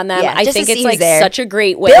swiping on them. Yeah, I just think to it's see who's like there. such a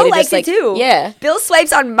great way Bill to likes just like, it too. yeah. Bill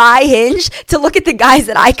swipes on my Hinge to look at the guys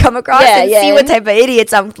that I come across Yeah, and yeah. see what type of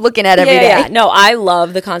idiots I'm looking at every day. Yeah. No, I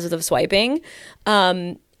love the concept of swiping.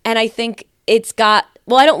 And I think it's got,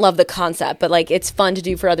 well, I don't love the concept, but like it's fun to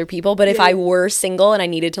do for other people. But if I were single and I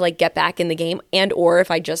needed to like get back in the game, and or if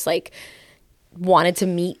I just like wanted to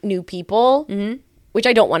meet new people, which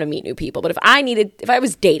I don't want to meet new people, but if I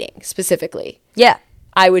was dating specifically, Yeah.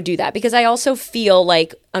 I would do that because I also feel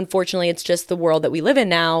like, unfortunately, it's just the world that we live in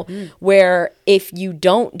now where if you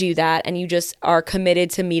don't do that and you just are committed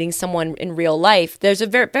to meeting someone in real life, there's a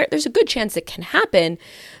there's a good chance it can happen,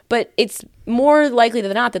 but it's more likely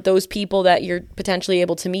than not that those people that you're potentially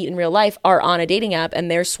able to meet in real life are on a dating app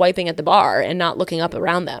and they're swiping at the bar and not looking up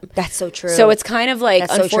around them. That's so true. So it's kind of like,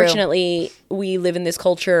 That's so true. unfortunately, we live in this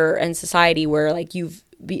culture and society where like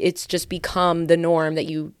it's just become the norm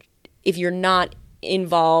that if you're not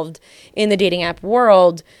involved in the dating app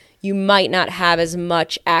world, you might not have as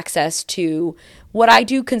much access to what I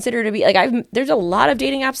do consider to be like there's a lot of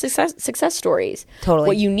dating app success stories. Totally.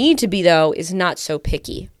 What you need to be though is not so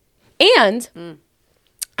picky. And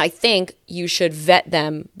I think you should vet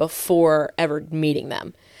them before ever meeting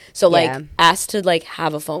them. So like ask to like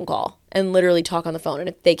have a phone call and literally talk on the phone, and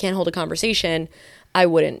if they can't hold a conversation, I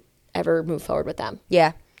wouldn't ever move forward with them.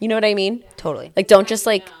 Yeah. You know what I mean? Totally. Like don't just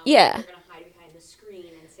like They're gonna hide behind the screen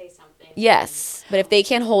and say something. Yes, but if they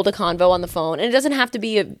can't hold a convo on the phone, and it doesn't have to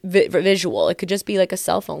be a visual, it could just be like a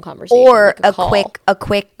cell phone conversation, Or like a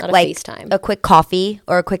quick not a like FaceTime. a quick coffee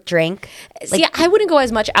or a quick drink. See, I wouldn't go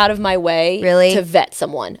as much out of my way Really? to vet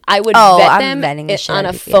someone. I would Oh, vet I'm them vetting the shit on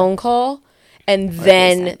out a of you. phone call, and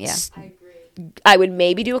then FaceTime, yeah. I agree. I would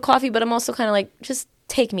maybe do a coffee, but I'm also kind of like, just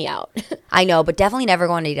take me out. I know, but definitely never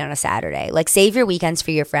go on a date on a Saturday. Like, save your weekends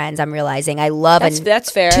for your friends. I'm realizing I love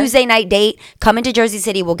That's fair. Tuesday night date. Come into Jersey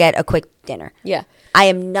City. We'll get a quick dinner. Yeah. I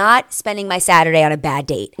am not spending my Saturday on a bad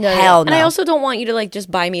date. No, Hell no. And I also don't want you to like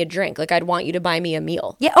just buy me a drink. Like I'd want you to buy me a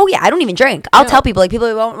meal. yeah. Oh yeah. I don't even drink. I'll tell people like people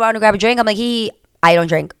who won't want to grab a drink. I'm like I don't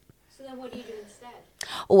drink. So then what do you do instead?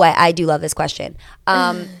 Oh, I do love this question.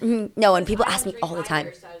 No, and people ask me all the time.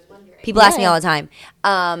 So I was wondering. People ask me all the time.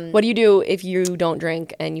 What do you do if you don't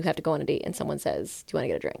drink and you have to go on a date and someone says, "Do you want to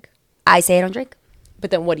get a drink?" I say I don't drink. But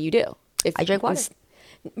then what do you do? If I drink water.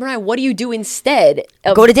 Mariah, what do you do instead?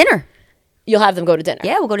 Go to dinner. You'll have them go to dinner.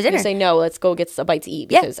 Yeah, we'll go to dinner. You say no. Let's go get a bite to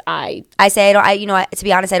eat Yeah. because I I say I don't. To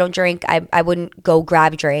be honest, I don't drink. I wouldn't go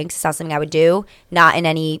grab drinks. It's not something I would do. Not in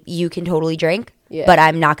any. You can totally drink, Yeah. but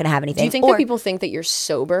I'm not going to have anything. Do you think Or that people think that you're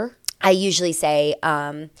sober? I usually say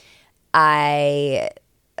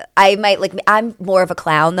I might like. I'm more of a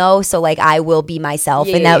clown though, so like I will be myself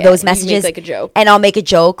in those You messages. make, like, a joke. and I'll make a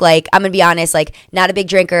joke. Like I'm gonna be honest. Like not a big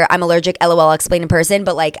drinker. I'm allergic. LOL. I'll explain in person,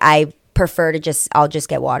 but like I prefer to I'll just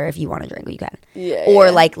get water. If you want to drink, you can. Yeah, Or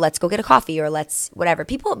yeah. like let's go get a coffee or let's whatever.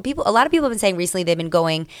 People. A lot of people have been saying recently they've been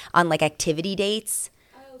going on like activity dates.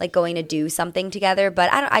 Like going to do something together, but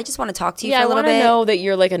I just want to talk to you Yeah, for I a little want to bit. know that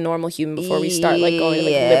you're like a normal human before we start like going to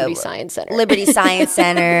like Yeah. Liberty Science Center. Liberty Science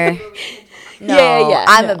Center. No, Yeah,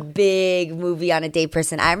 I'm no. a big movie on a date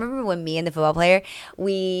person. I remember when me and the football player,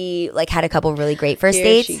 we like had a couple really great first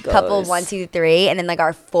Here she dates, couple goes. 1, 2, 3, and then like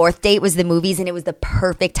our fourth date was the movies, and it was the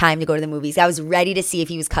perfect time to go to the movies. I was ready to see if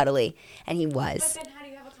he was cuddly, and he But was. then how do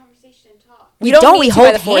you have a conversation and talk? We You don't We need to by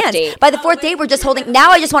hold the fourth hands. date. By the fourth date, we're just holding.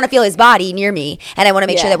 Now I just want to feel his body near me, and I want to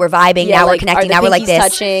make sure Yeah. that we're vibing. Yeah, now we're like, connecting. are the Now we're like pinkies this.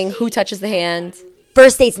 touching. Who touches the hand?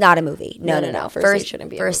 First date's not a movie. No. First date shouldn't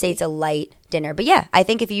be a First movie. date's a light dinner. But yeah, I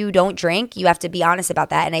think if you don't drink, you have to be honest about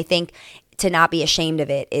that. And I think to not be ashamed of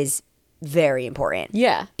it is very important.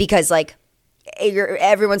 Yeah, Because like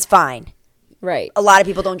everyone's fine. right. A lot of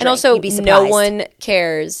people don't drink. And also, You'd be no surprised. one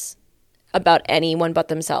cares about anyone but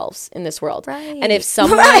themselves in this world. Right. And if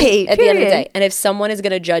someone, Right, at the end of the period. day, and if someone is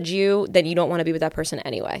going to judge you, then you don't want to be with that person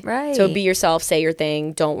anyway. Right. So be yourself, say your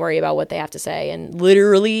thing, don't worry about what they have to say, and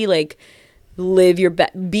literally like live your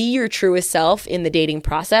be your truest self in the dating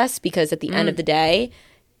process, because at the end of the day,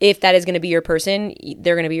 if that is going to be your person,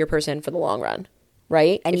 they're going to be your person for the long run.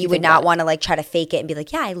 Right? And If you would think not about it. want to like try to fake it and be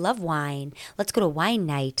like, yeah, I love wine. Let's go to wine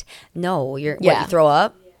night. No, you're what, Yeah. you throw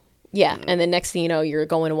up? Yeah, and then next thing you know, you're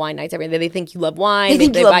going to wine nights every day. They think you love wine. They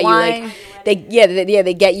think you love buy wine. you like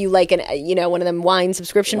they get you like one of them wine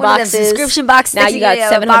subscription One of them boxes. subscription boxes Now that you you got get,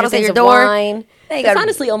 700 bottles at cents your of door. wine. Then you It's gotta-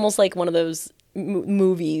 honestly almost like one of those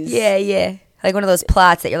movies. Yeah. Like one of those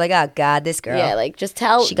plots that you're like, oh God, this girl. Yeah, like just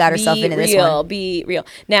tell She got herself be into this real, one. Be real.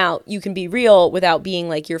 Now you can be real without being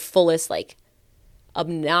like your fullest like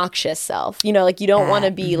obnoxious self. Like you don't want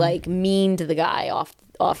to be like mean to the guy off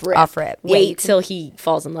rip. Off rip. Yeah, Wait you can- till he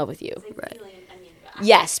falls in love with you. Right.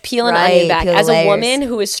 Yes, peel an Right, onion back. peel the As a layers. woman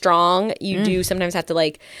who is strong, you do sometimes have to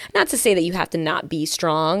like, not to say that you have to not be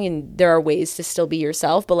strong, and there are ways to still be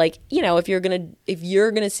yourself, but like, if you're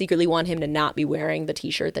gonna secretly want him to not be wearing the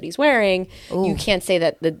t-shirt that he's wearing, you can't say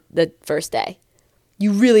that the first day.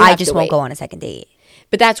 You really have I just to won't wait. go on a second date.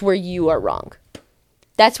 But that's where you are wrong.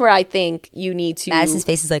 That's where I think you need to Madison's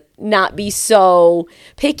face is like, not be so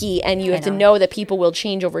picky, and you have to know. know that people will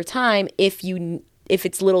change over time if if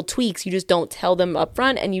it's little tweaks, you just don't tell them up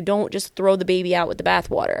front, and you don't just throw the baby out with the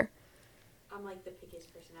bathwater. I'm like the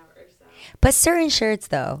pickiest person ever, so. But certain shirts,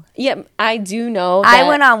 though. Yeah, I do know. I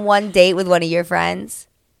went on one date with one of your friends.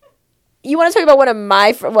 You want to talk about one of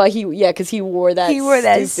my friends? Well, because he wore that. He wore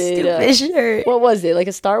that stupid shirt. What was it? Like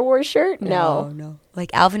a Star Wars shirt? No.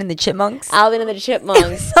 Like Alvin and the Chipmunks. Alvin and the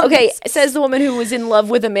Chipmunks. Okay, says the woman who was in love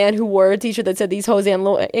with a man who wore a t-shirt that said "These hoes ain't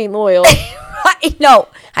loyal." No,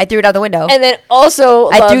 I threw it out the window. And then also,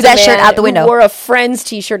 I threw that shirt out the window. Who wore a Friends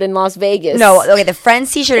t-shirt in Las Vegas. No, okay, the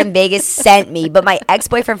Friends t-shirt in Vegas sent me, but my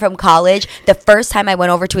ex-boyfriend from college, the first time I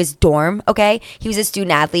went over to his dorm, okay, he was a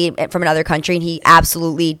student athlete from another country, and he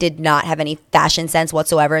absolutely did not have any fashion sense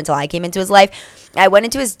whatsoever until I came into his life. I went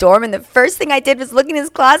into his dorm, and the first thing I did was look in his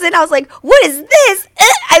closet, and I was like, what is this?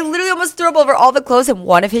 I literally almost threw up over all the clothes, and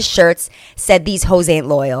one of his shirts said, "These hoes ain't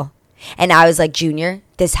loyal." And I was like, Junior,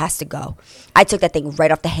 this has to go. I took that thing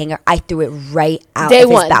right off the hanger. I threw it right out of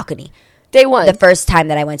his balcony. Day one. The first time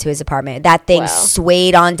that I went to his apartment. That thing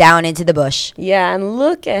swayed on down into the bush. Yeah, and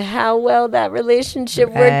look at how well that relationship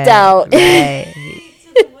worked out. Right.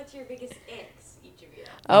 So what's your biggest icks, each of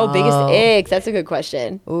you? Biggest icks. That's a good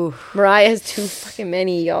question. Ooh. Mariah has too fucking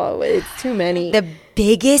many, y'all. It's too many. The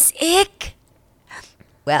biggest ick?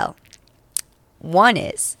 Well, one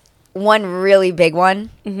really big one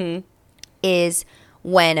is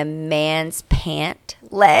when a man's pant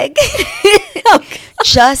leg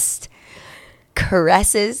just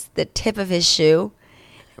caresses the tip of his shoe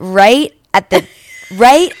right at the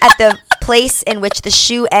place in which the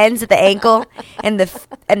shoe ends at the ankle, and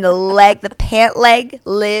the pant leg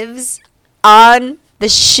lives on the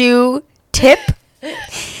shoe tip,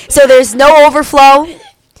 so there's no overflow.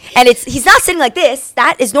 And he's not sitting like this.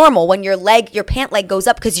 That is normal when your pant leg goes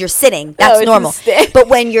up because you're sitting. That's normal. But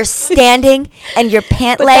when you're standing and your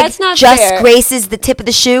pant leg just graces the tip of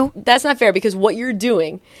the shoe. That's not fair, because what you're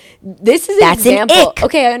doing, this is an example. An ick.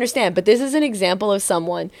 Okay, I understand. But this is an example of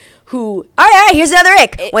someone who... All right, here's another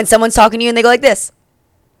ick. When someone's talking to you and they go like this.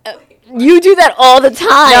 You do that all the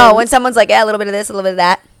time. No, when someone's like, a little bit of this, a little bit of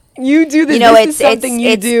that. You do this. This is something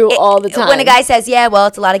you do all the time. When a guy says, yeah, well,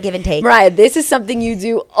 it's a lot of give and take. Right. This is something you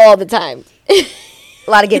do all the time. A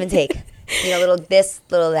lot of give and take. Little this,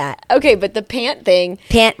 little that. Okay, but the pant thing.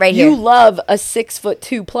 Pant right here. You love a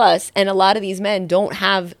 6'2" plus, and a lot of these men don't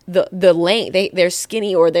have the length. They're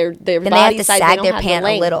skinny, or their then body they have to size. sag They their don't have pant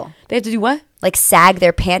the a little. They have to do what? Like sag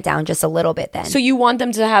their pant down just a little bit then. So you want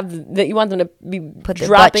them to have you want them to be Put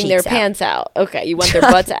dropping their pants out. Okay, you want their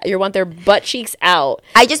butts out. You want their butt cheeks out.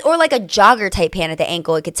 Or like a jogger type pant at the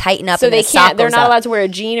ankle. It could tighten up. So and they can't. They're not up. allowed to wear a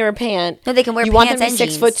jean or a pant. No, they can wear you pants want them to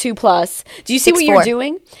be and 6'2" plus. Do you see what 6'4". you're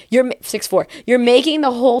doing? You're 6'4". You're making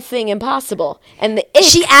the whole thing impossible. And the ick.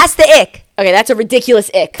 She asked the ick. Okay, that's a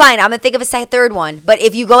ridiculous ick. Fine, I'm gonna think of a third one. But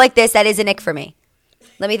if you go like this, that is an ick for me.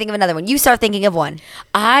 Let me think of another one. You start thinking of one.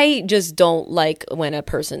 I just don't like when a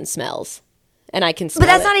person smells, and I can smell.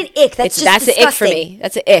 But that's not an ick. That's an ick for me.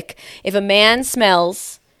 That's an ick. If a man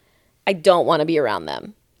smells, I don't want to be around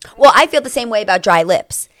them. Well, I feel the same way about dry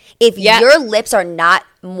lips. If your lips are not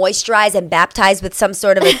moisturized and baptized with some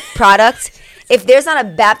sort of a product, if there's not a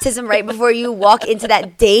baptism right before you walk into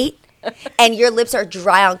that date, and your lips are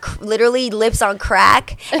dry literally lips on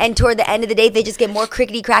crack, and toward the end of the day they just get more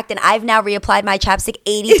crickety cracked, and I've now reapplied my chapstick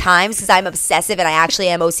 80 times because I'm obsessive, and I actually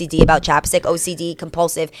am OCD about chapstick. OCD,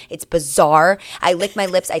 compulsive. It's bizarre. I lick my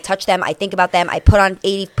lips, I touch them, I think about them, I put on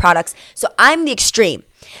 80 products. So I'm the extreme.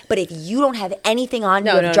 But if you don't have anything on,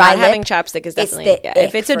 you have dry lip, having chapstick is definitely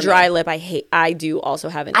if it's a dry lip, I do also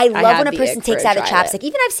have an. I love when a person takes out a chapstick.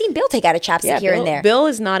 Even I've seen Bill take out a chapstick here and there. Bill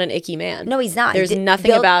is not an icky man. No, he's not. There's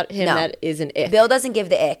nothing about him that is an ick. Bill doesn't give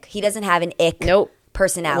the ick. He doesn't have an ick.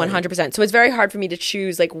 Personality. 100%. So it's very hard for me to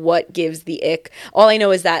choose like what gives the ick. All I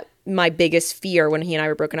know is that my biggest fear when he and I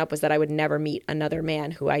were broken up was that I would never meet another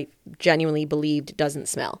man who I genuinely believed doesn't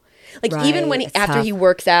smell. Like even when after he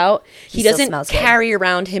works out, he doesn't carry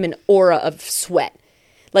around him an aura of sweat.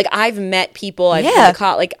 Like I've met people, like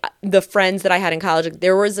the friends that I had in college. Like,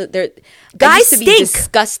 guys used to be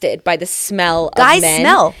disgusted by the smell of men. Guys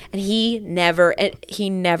smell, and he never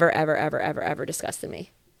ever disgusted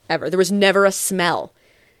me. Ever. There was never a smell.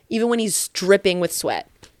 Even when he's dripping with sweat,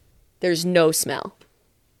 there's no smell.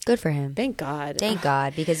 Good for him. Thank God. Thank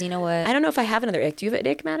God, because you know what? I don't know if I have another ick. Do you have an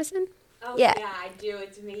ick, Madison? Oh, yeah, I do.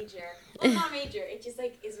 It's major. Well, not major. It just,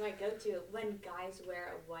 like, is my go-to when guys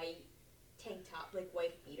wear a white tank top, like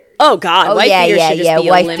white beaters. Oh, God. White beaters should just be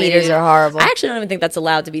white eliminated. beaters are horrible. I actually don't even think that's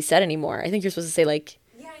allowed to be said anymore. I think you're supposed to say, like...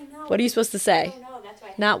 Yeah, I know. What are you supposed to say? I don't know. That's why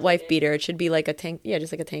Not wife beater. It should be like a tank. Yeah,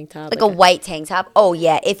 just like a tank top. Like a white tank top. Oh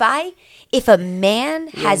yeah. If a man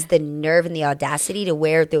has the nerve and the audacity to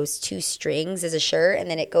wear those 2 strings as a shirt, and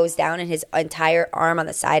then it goes down and his entire arm on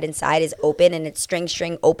the side and side is open, and it's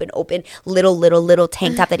string, open, little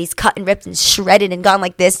tank top that he's cut and ripped and shredded and gone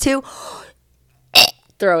like this too.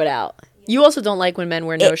 Throw it out. You also don't like when men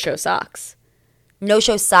wear no-show socks.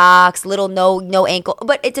 No-show socks, little no ankle.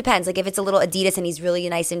 But it depends. Like if it's a little Adidas and he's really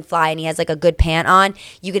nice and fly and he has like a good pant on,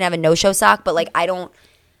 you can have a no-show sock. But like a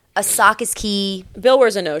sock is key. Bill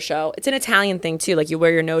wears a no-show. It's an Italian thing too. Like you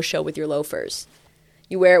wear your no-show with your loafers.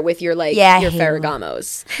 You wear it with your your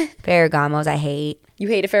Ferragamos. Ferragamos, I hate. You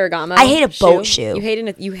hate a Ferragamo? I hate a boat shoe.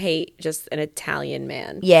 You hate just an Italian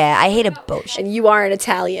man. Yeah, I hate a boat shoe. And you are an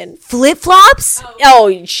Italian. Flip-flops?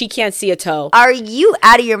 Oh, she can't see a toe. Are you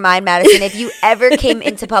out of your mind, Madison? If you ever came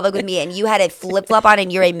into public with me and you had a flip-flop on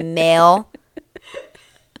and you're a male,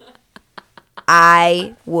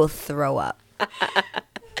 I will throw up.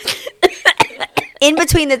 In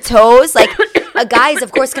between the toes, like a guy is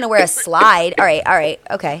of course going to wear a slide. All right,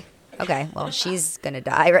 okay. Well, she's going to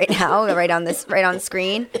die right now, right on the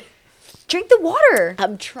screen. Drink the water.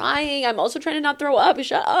 I'm trying. I'm also trying to not throw up.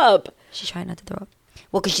 Shut up. She's trying not to throw up.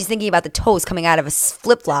 Well, because she's thinking about the toes coming out of a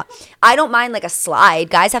flip-flop. I don't mind like a slide.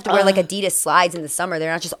 Guys have to wear like Adidas slides in the summer.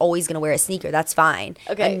 They're not just always going to wear a sneaker. That's fine.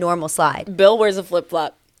 Okay. A normal slide. Bill wears a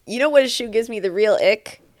flip-flop. You know what shoe gives me the real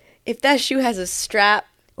ick? If that shoe has a strap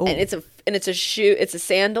and it's a shoe, it's a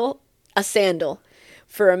sandal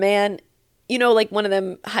for a man. You know, like one of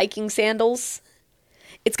them hiking sandals.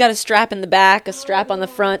 It's got a strap in the back, a strap on the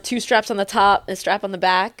front, 2 straps on the top, and a strap on the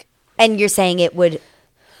back. And you're saying it would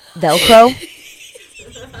Velcro?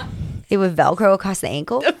 It would Velcro across the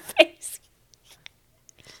ankle? The face.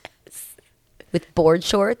 Yes. With board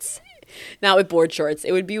shorts? Not with board shorts.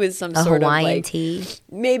 It would be with some sort Hawaiian of like tee?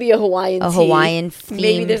 Maybe a Hawaiian tee. A Hawaiian themed.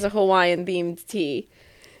 Maybe there's a Hawaiian themed tee.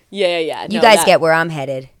 Yeah. You guys get where I'm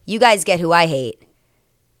headed. You guys get who I hate.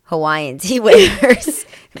 Hawaiian tee wearers,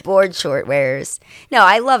 board short wearers. No,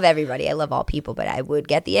 I love everybody. I love all people, but I would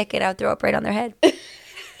get the ick and I would throw up right on their head. But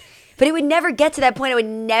it would never get to that point. I would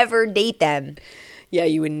never date them. Yeah,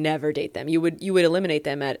 you would never date them. You would eliminate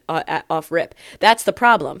them at off rip. That's the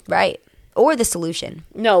problem. Right. Or the solution.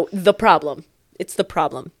 No, the problem. It's the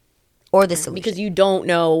problem. Or the solution. Because you don't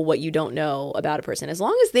know what you don't know about a person. As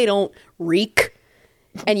long as they don't reek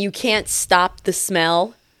and you can't stop the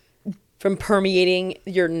smell from permeating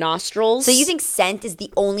your nostrils. So you think scent is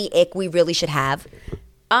the only ick we really should have?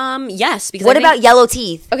 Yes. Because what about yellow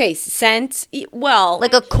teeth? Okay, scent. Well,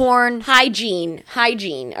 like a corn. Hygiene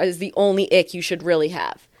is the only ick you should really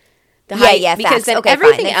have. Yeah, because facts. then Okay,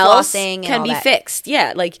 everything fine. else Flossing can be fixed.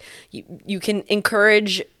 Yeah, like you can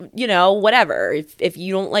encourage, whatever. If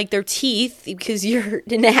you don't like their teeth because you're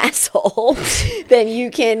an asshole, then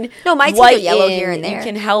you can my teeth are yellow here and there. You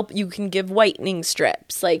can help. You can give whitening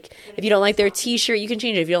strips. Like if you don't like their t-shirt, you can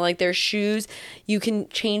change it. If you don't like their shoes, you can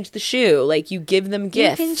change the shoe. Like you give them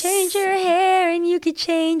gifts. You can change your hair and you can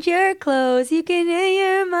change your clothes. You can in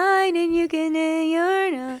your mind and you can in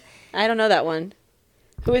your. I don't know that one.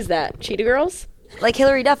 Who is that? Cheetah Girls? Like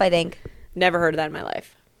Hillary Duff, I think. Never heard of that in my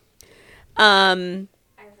life. I've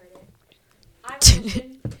heard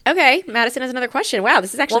it. Okay, Madison has another question. Wow,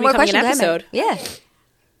 this is actually One more becoming question. an episode. Yeah.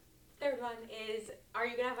 Third one is, are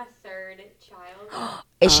you going to have a third child?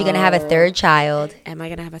 Is she going to have a third child? Am I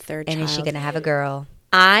going to have a third And child? is she going to have a girl?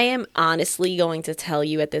 I am honestly going to tell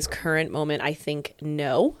you at this current moment, I think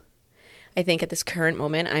no. I think at this current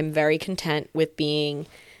moment, I'm very content with being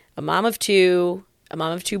a mom of 2, a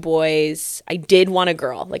mom of 2 boys. I did want a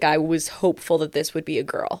girl. Like I was hopeful that this would be a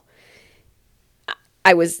girl.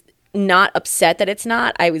 I was not upset that it's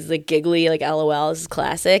not. I was like giggly, like LOL, this is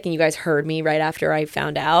classic. And you guys heard me right after I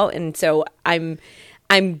found out. And so I'm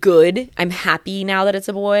good. I'm happy now that it's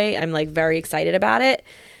a boy. I'm like very excited about it.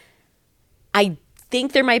 I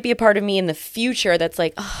think there might be a part of me in the future that's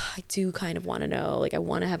like, I do kind of want to know. Like I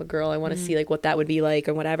want to have a girl. I want to see like what that would be like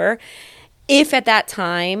or whatever. If at that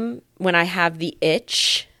time when I have the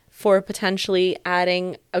itch for potentially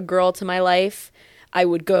adding a girl to my life, I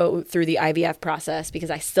would go through the IVF process because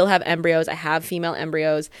I still have embryos. I have female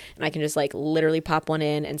embryos and I can just like literally pop one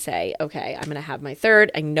in and say, okay, I'm going to have my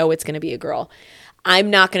third. I know it's going to be a girl. I'm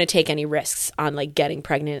not going to take any risks on like getting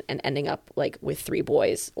pregnant and ending up like with 3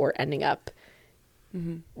 boys or ending up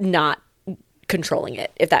not controlling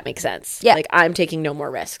it, if that makes sense. Yeah. Like I'm taking no more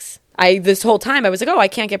risks. This whole time I was like, I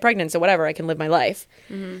can't get pregnant, so whatever, I can live my life.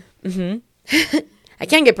 I I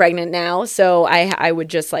can get pregnant now, so I would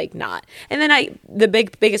just like not. And then the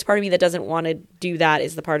biggest part of me that doesn't want to do that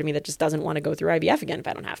is the part of me that just doesn't want to go through IVF again if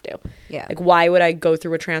I don't have to. Yeah. Like, why would I go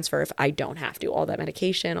through a transfer if I don't have to? All that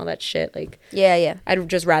medication, all that shit. Like, Yeah. I'd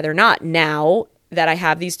just rather not. Now that I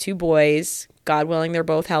have these 2 boys, God willing, they're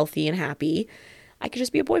both healthy and happy, I could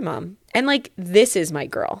just be a boy mom. And like, this is my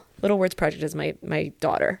girl. Little Words Prejudice, my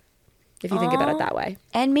daughter. If you think about it that way.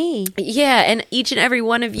 And me. Yeah, and each and every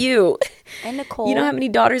one of you. And Nicole. You know how many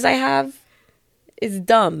daughters I have? It's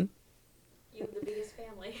dumb. You have the biggest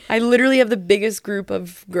family. I literally have the biggest group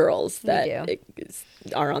of girls that do.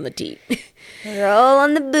 are on the teat. Roll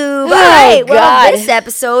on the boob. Oh, All right. Well, God. this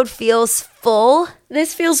episode feels full.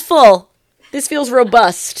 This feels full. This feels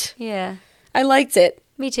robust. Yeah. I liked it.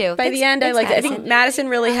 Me too. By the end, I liked it. I think Madison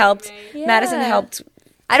really helped. Yeah. Madison helped.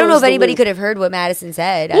 I don't know close if the anybody loop. could have heard what Madison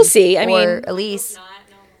said. We'll see. I or mean- Elise.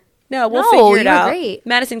 No, we'll No, figure it you were out. great.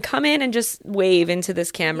 Madison, come in and just wave into this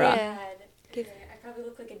camera. I probably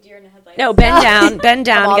look like a deer in the headlights. No, bend down, bend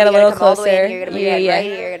down, get a little closer. You're gonna put your head right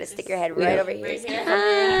here. You're gonna stick your head right over here.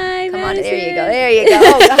 Hi, Come on, Madison. there you go. There you go.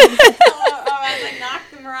 Oh, God. I was like, knock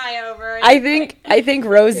the Mariah over. I think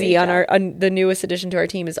Rosie on the newest addition to our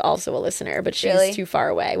team is also a listener, but she's Really? too far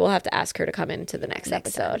away. We'll have to ask her to come into the next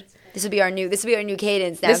episode. This will be our new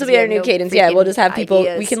cadence. Now, This will because be we our have new no cadence. Yeah, we'll just have freaking people.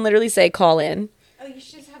 ideas. We can literally say call in. Oh, you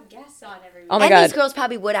should just have guests on every week. Oh my And God. these girls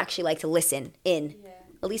probably would actually like to listen in.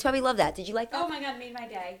 Elise probably loved that. Did you like that? Oh my God, made my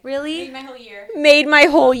day. Really? Made my whole year. Made my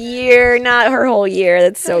whole year, not her whole year.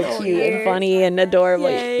 That's so whole cute year. and funny and adorable.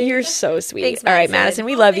 Yay. You're so sweet. Thanks, All right, Madison. Madison,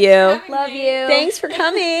 we love you. Love you. Thanks for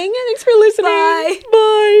coming. Thanks for listening. Bye.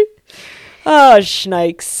 Bye. Oh,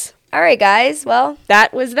 schnikes. All right, guys. Well,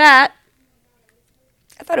 That was that.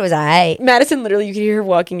 I thought it was all right. Madison, literally, you could hear her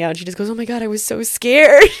walking out. She just goes, "Oh my God, I was so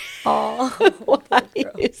scared." Oh, Why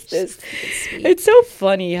is this? It's so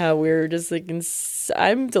funny how we're just like,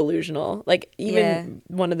 I'm delusional. Like, even Yeah.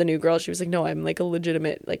 one of the new girls, she was like, "No, I'm like a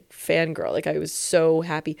legitimate like fangirl." Like, I was so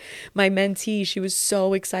happy. My mentee, she was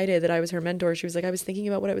so excited that I was her mentor. She was like, "I was thinking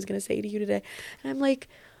about what I was going to say to you today." And I'm like,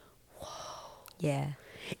 yeah.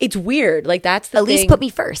 it's weird. Like, that's the Elise thing. put me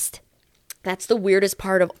first. That's the weirdest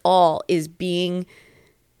part of all is being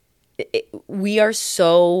we are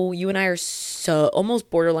so, you and I are so almost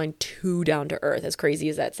borderline too down to earth, as crazy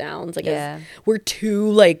as that sounds. Like, Yeah. we're too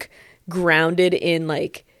like grounded in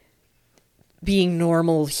like being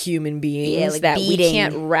normal human beings, Yeah, like that beating. we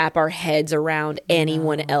can't wrap our heads around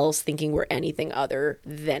anyone else thinking we're anything other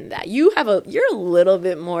than that. You're a little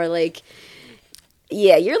bit more like,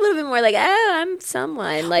 yeah, you're a little bit more like, oh, I'm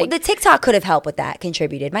someone. Like, Well, the TikTok could have helped with that,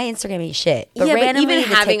 contributed. My Instagram ain't shit. But yeah, but randomly, even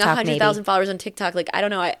the having TikTok 100,000 followers on TikTok, like, I don't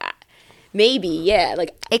know, I maybe, yeah,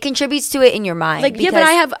 like, it contribes to it in your mind. like, yeah, but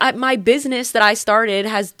I have my business that I started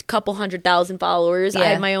has a couple 100,000 followers. I Yeah.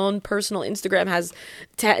 have my own personal Instagram has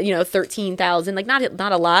 13,000, like not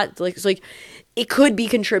a lot. Like, so like it could be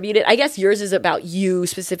contributed. I guess yours is about you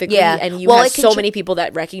specifically, Yeah. and you Well, have it so many people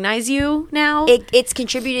that recognize you now. It's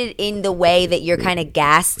contributed in the way that you're kind of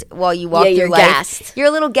gassed while you walk Yeah, through you're life. gassed. You're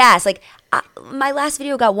a little gassed. Like my last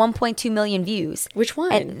video got 1.2 million views. Which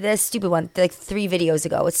one? And the stupid one, like 3 videos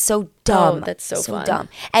ago. It's so dumb. Oh, that's so fun. dumb.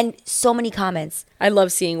 And so many comments. I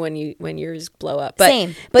love seeing when yours blow up. But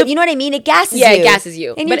Same. But you know what I mean? It gasses you. Yeah, it gasses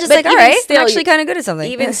you. And you're But- just but like, all even right, still, I'm actually kind of good at something.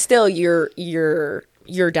 even still,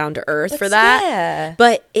 you're down to earth for that. Yeah.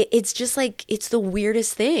 But it's just like, it's the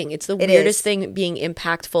weirdest thing. It's the It weirdest is. thing being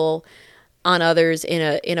impactful on others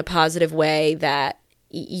in a positive way that,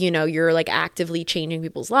 you know, you're like actively changing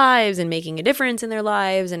people's lives and making a difference in their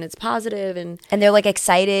lives, and it's positive, and they're like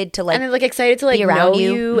excited to like. and they're like excited to like be around know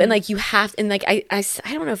you. you, and like you have, and like I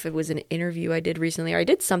don't know if it was an interview I did recently, or I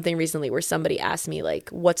did something recently where somebody asked me like,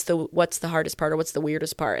 what's the hardest part, or what's the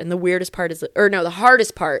weirdest part? And the weirdest part is, or no, the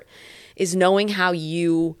hardest part is knowing how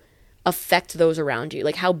you affect those around you,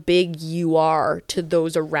 like how big you are to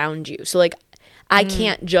those around you. So like, I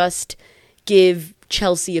can't just give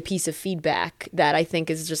Chelsea a piece of feedback that I think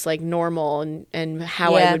is just like normal, and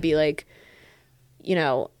how I Yeah. would be like, you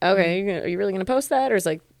know, okay, are you really going to post that? Or is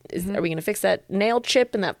like, are we going to fix that nail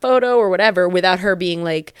chip in that photo or whatever, without her being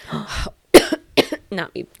like,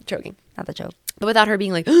 not me choking, Not the joke. but without her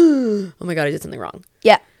being like, oh my God, I did something wrong.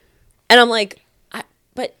 Yeah. And I'm like,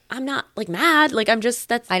 but I'm not like mad. Like, I'm just,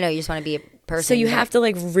 that's, I know you just want to be a person. so you but- have to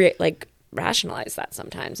like rationalize that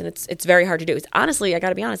sometimes. And it's very hard to do. It's honestly, I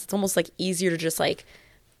gotta be honest, it's almost like easier to just like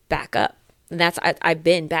back up. And that's, I've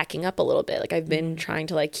been backing up a little bit. Like, I've been trying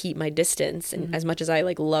to like keep my distance. And as much as I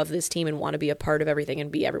like love this team and want to be a part of everything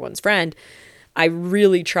and be everyone's friend, I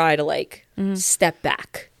really try to like step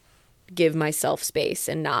back, give myself space,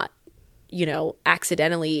 and not, you know,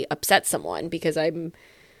 accidentally upset someone because I'm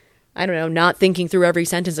I don't know, not thinking through every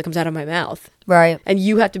sentence that comes out of my mouth. Right. And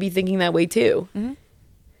you have to be thinking that way too. Mm-hmm.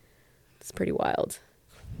 It's pretty wild.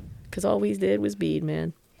 Because all we did was bead,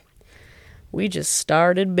 man. We just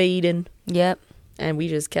started beading. Yep. And we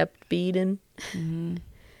just kept beading and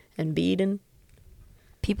beading.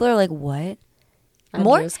 People are like, what? I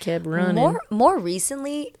just kept running. More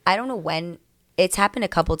recently, I don't know when. It's happened a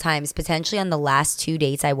couple times, potentially on the last 2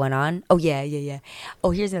 dates I went on. Oh, yeah.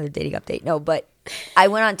 Oh, here's another dating update. No, but I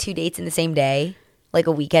went on 2 dates in the same day, like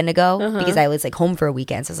a weekend ago, because I was like home for a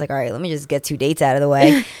weekend. So I was like, all right, let me just get 2 dates out of the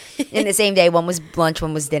way. In the same day, one was lunch,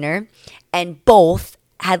 one was dinner. And both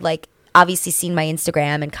had like obviously seen my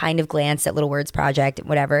Instagram and kind of glanced at Little Words Project and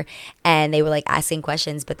whatever. And they were like asking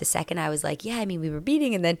questions. But the second I was like, yeah, I mean, we were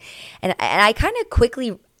beating. And I kind of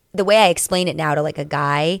quickly, the way I explain it now to like a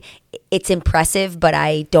guy, it's impressive, but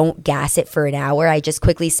I don't gas it for an hour. I just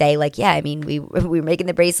quickly say like, yeah, I mean, we were making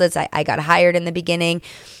the bracelets. I got hired in the beginning.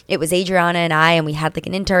 It was Adriana and I, and we had like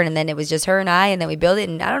an intern, and then it was just her and I, and then we built it.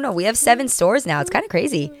 And I don't know, we have 7 stores now. It's kind of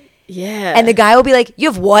crazy. Yeah. And the guy will be like, you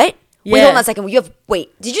have what? Yeah. Wait, hold on a second. Did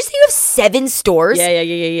you say you have 7 stores?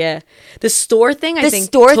 Yeah. The store thing, I think,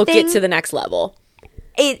 store took thing- it to the next level.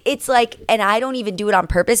 It's like, and I don't even do it on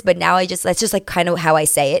purpose, but now that's just like kind of how I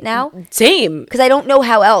say it now. Same. Because I don't know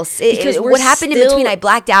how else. Because what happened in between, I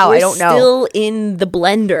blacked out. I don't know. We're still in the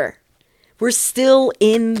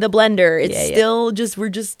blender. It's still just, we're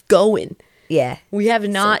just going. Yeah. We have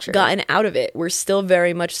not true. gotten out of it. We're still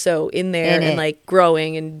very much so in there and like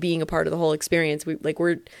growing and being a part of the whole experience.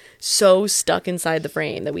 We're so stuck inside the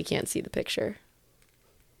frame that we can't see the picture.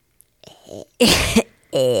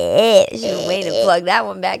 Should wait to plug that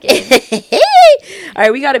one back in. All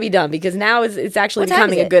right, we got to be done because now it's actually What time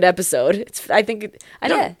becoming is a it? good episode.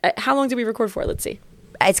 How long did we record for? Let's see.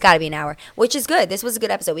 It's got to be an hour, which is good. This was a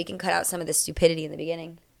good episode. We can cut out some of the stupidity in the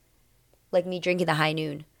beginning. Like me drinking the high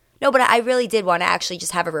noon. No, but I really did want to actually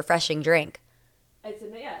just have a refreshing drink.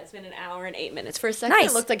 It's been an hour and 8 minutes. For a second,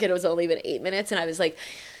 Nice. It looked like it was only been 8 minutes, and I was like,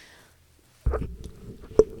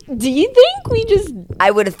 do you think we just...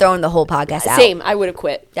 I would have thrown the whole podcast out. Same. I would have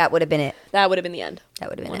quit. That would have been it. That would have been the end. That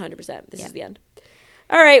would have been 100%. This Yeah. is the end.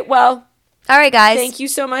 All right, well... All right, guys. Thank you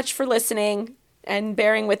so much for listening and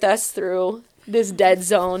bearing with us through this dead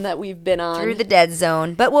zone that we've been on. Through the dead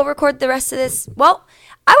zone. But we'll record the rest of this. Well,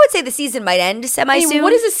 I would say the season might end semi-soon.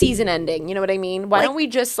 What is a season ending? You know what I mean? Why don't we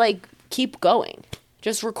just, keep going?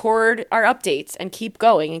 Just record our updates and keep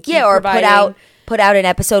going and keep providing... put out an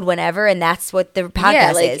episode whenever, and that's what the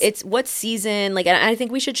podcast is. It's what season, and I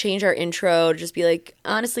think we should change our intro to just be like,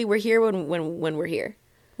 honestly, we're here when we're here.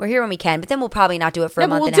 We're here when we can, but then we'll probably not do it for a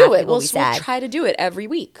month we'll and a half. do it. We'll We'll be sad. try to do it every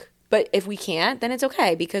week. But if we can't, then it's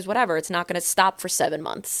okay because whatever, it's not going to stop for 7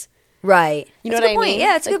 months. Right. You know That's a what good I point. mean?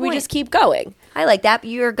 Yeah, that's a good point. We just keep going. I like that.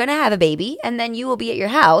 You're going to have a baby, and then you will be at your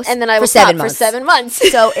house And then I will for 7 stop months. for 7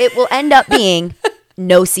 months. So it will end up being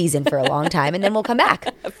no season for a long time, and then we'll come back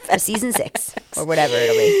for season 6 or whatever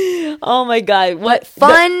it'll be. Oh my God. What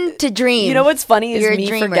Fun to dream. You know what's funny is You're a me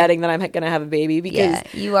dreamer. forgetting that I'm going to have a baby because Yeah,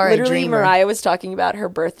 you are a literally dreamer. Mariah was talking about her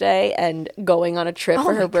birthday and going on a trip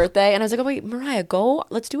for her birthday. And I was like, oh, wait, Mariah,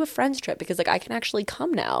 let's do a friend's trip because I can actually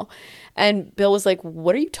come now. And Bill was like,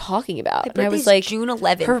 what are you talking about? And I was birthday's like, June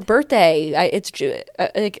 11th. Her birthday. It's June.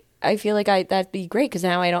 I feel like that'd be great because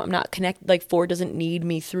now I'm not connected. Like Ford doesn't need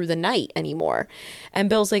me through the night anymore. And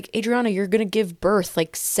Bill's like, Adriana, you're gonna give birth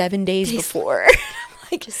 7 days before.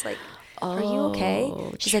 I'm like, are you okay?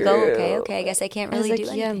 She's like, true. oh, okay. I guess I can't I was really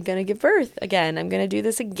like, do yeah, anything. I'm gonna give birth again. I'm gonna do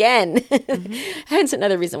this again. Hence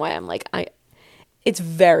another reason why I'm like, it's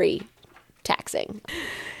very taxing.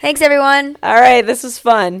 Thanks, everyone. All right, this was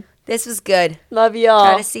fun. This was good. Love y'all.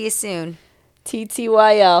 Try to see you soon.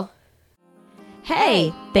 TTYL.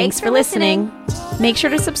 Hey, thanks for listening. Make sure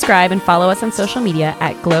to subscribe and follow us on social media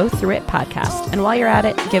at Glow Through It Podcast. And while you're at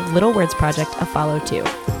it, give Little Words Project a follow too.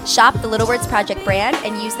 Shop the Little Words Project brand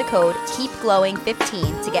and use the code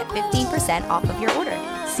KEEPGLOWING15 to get 15% off of your order.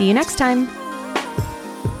 See you next time.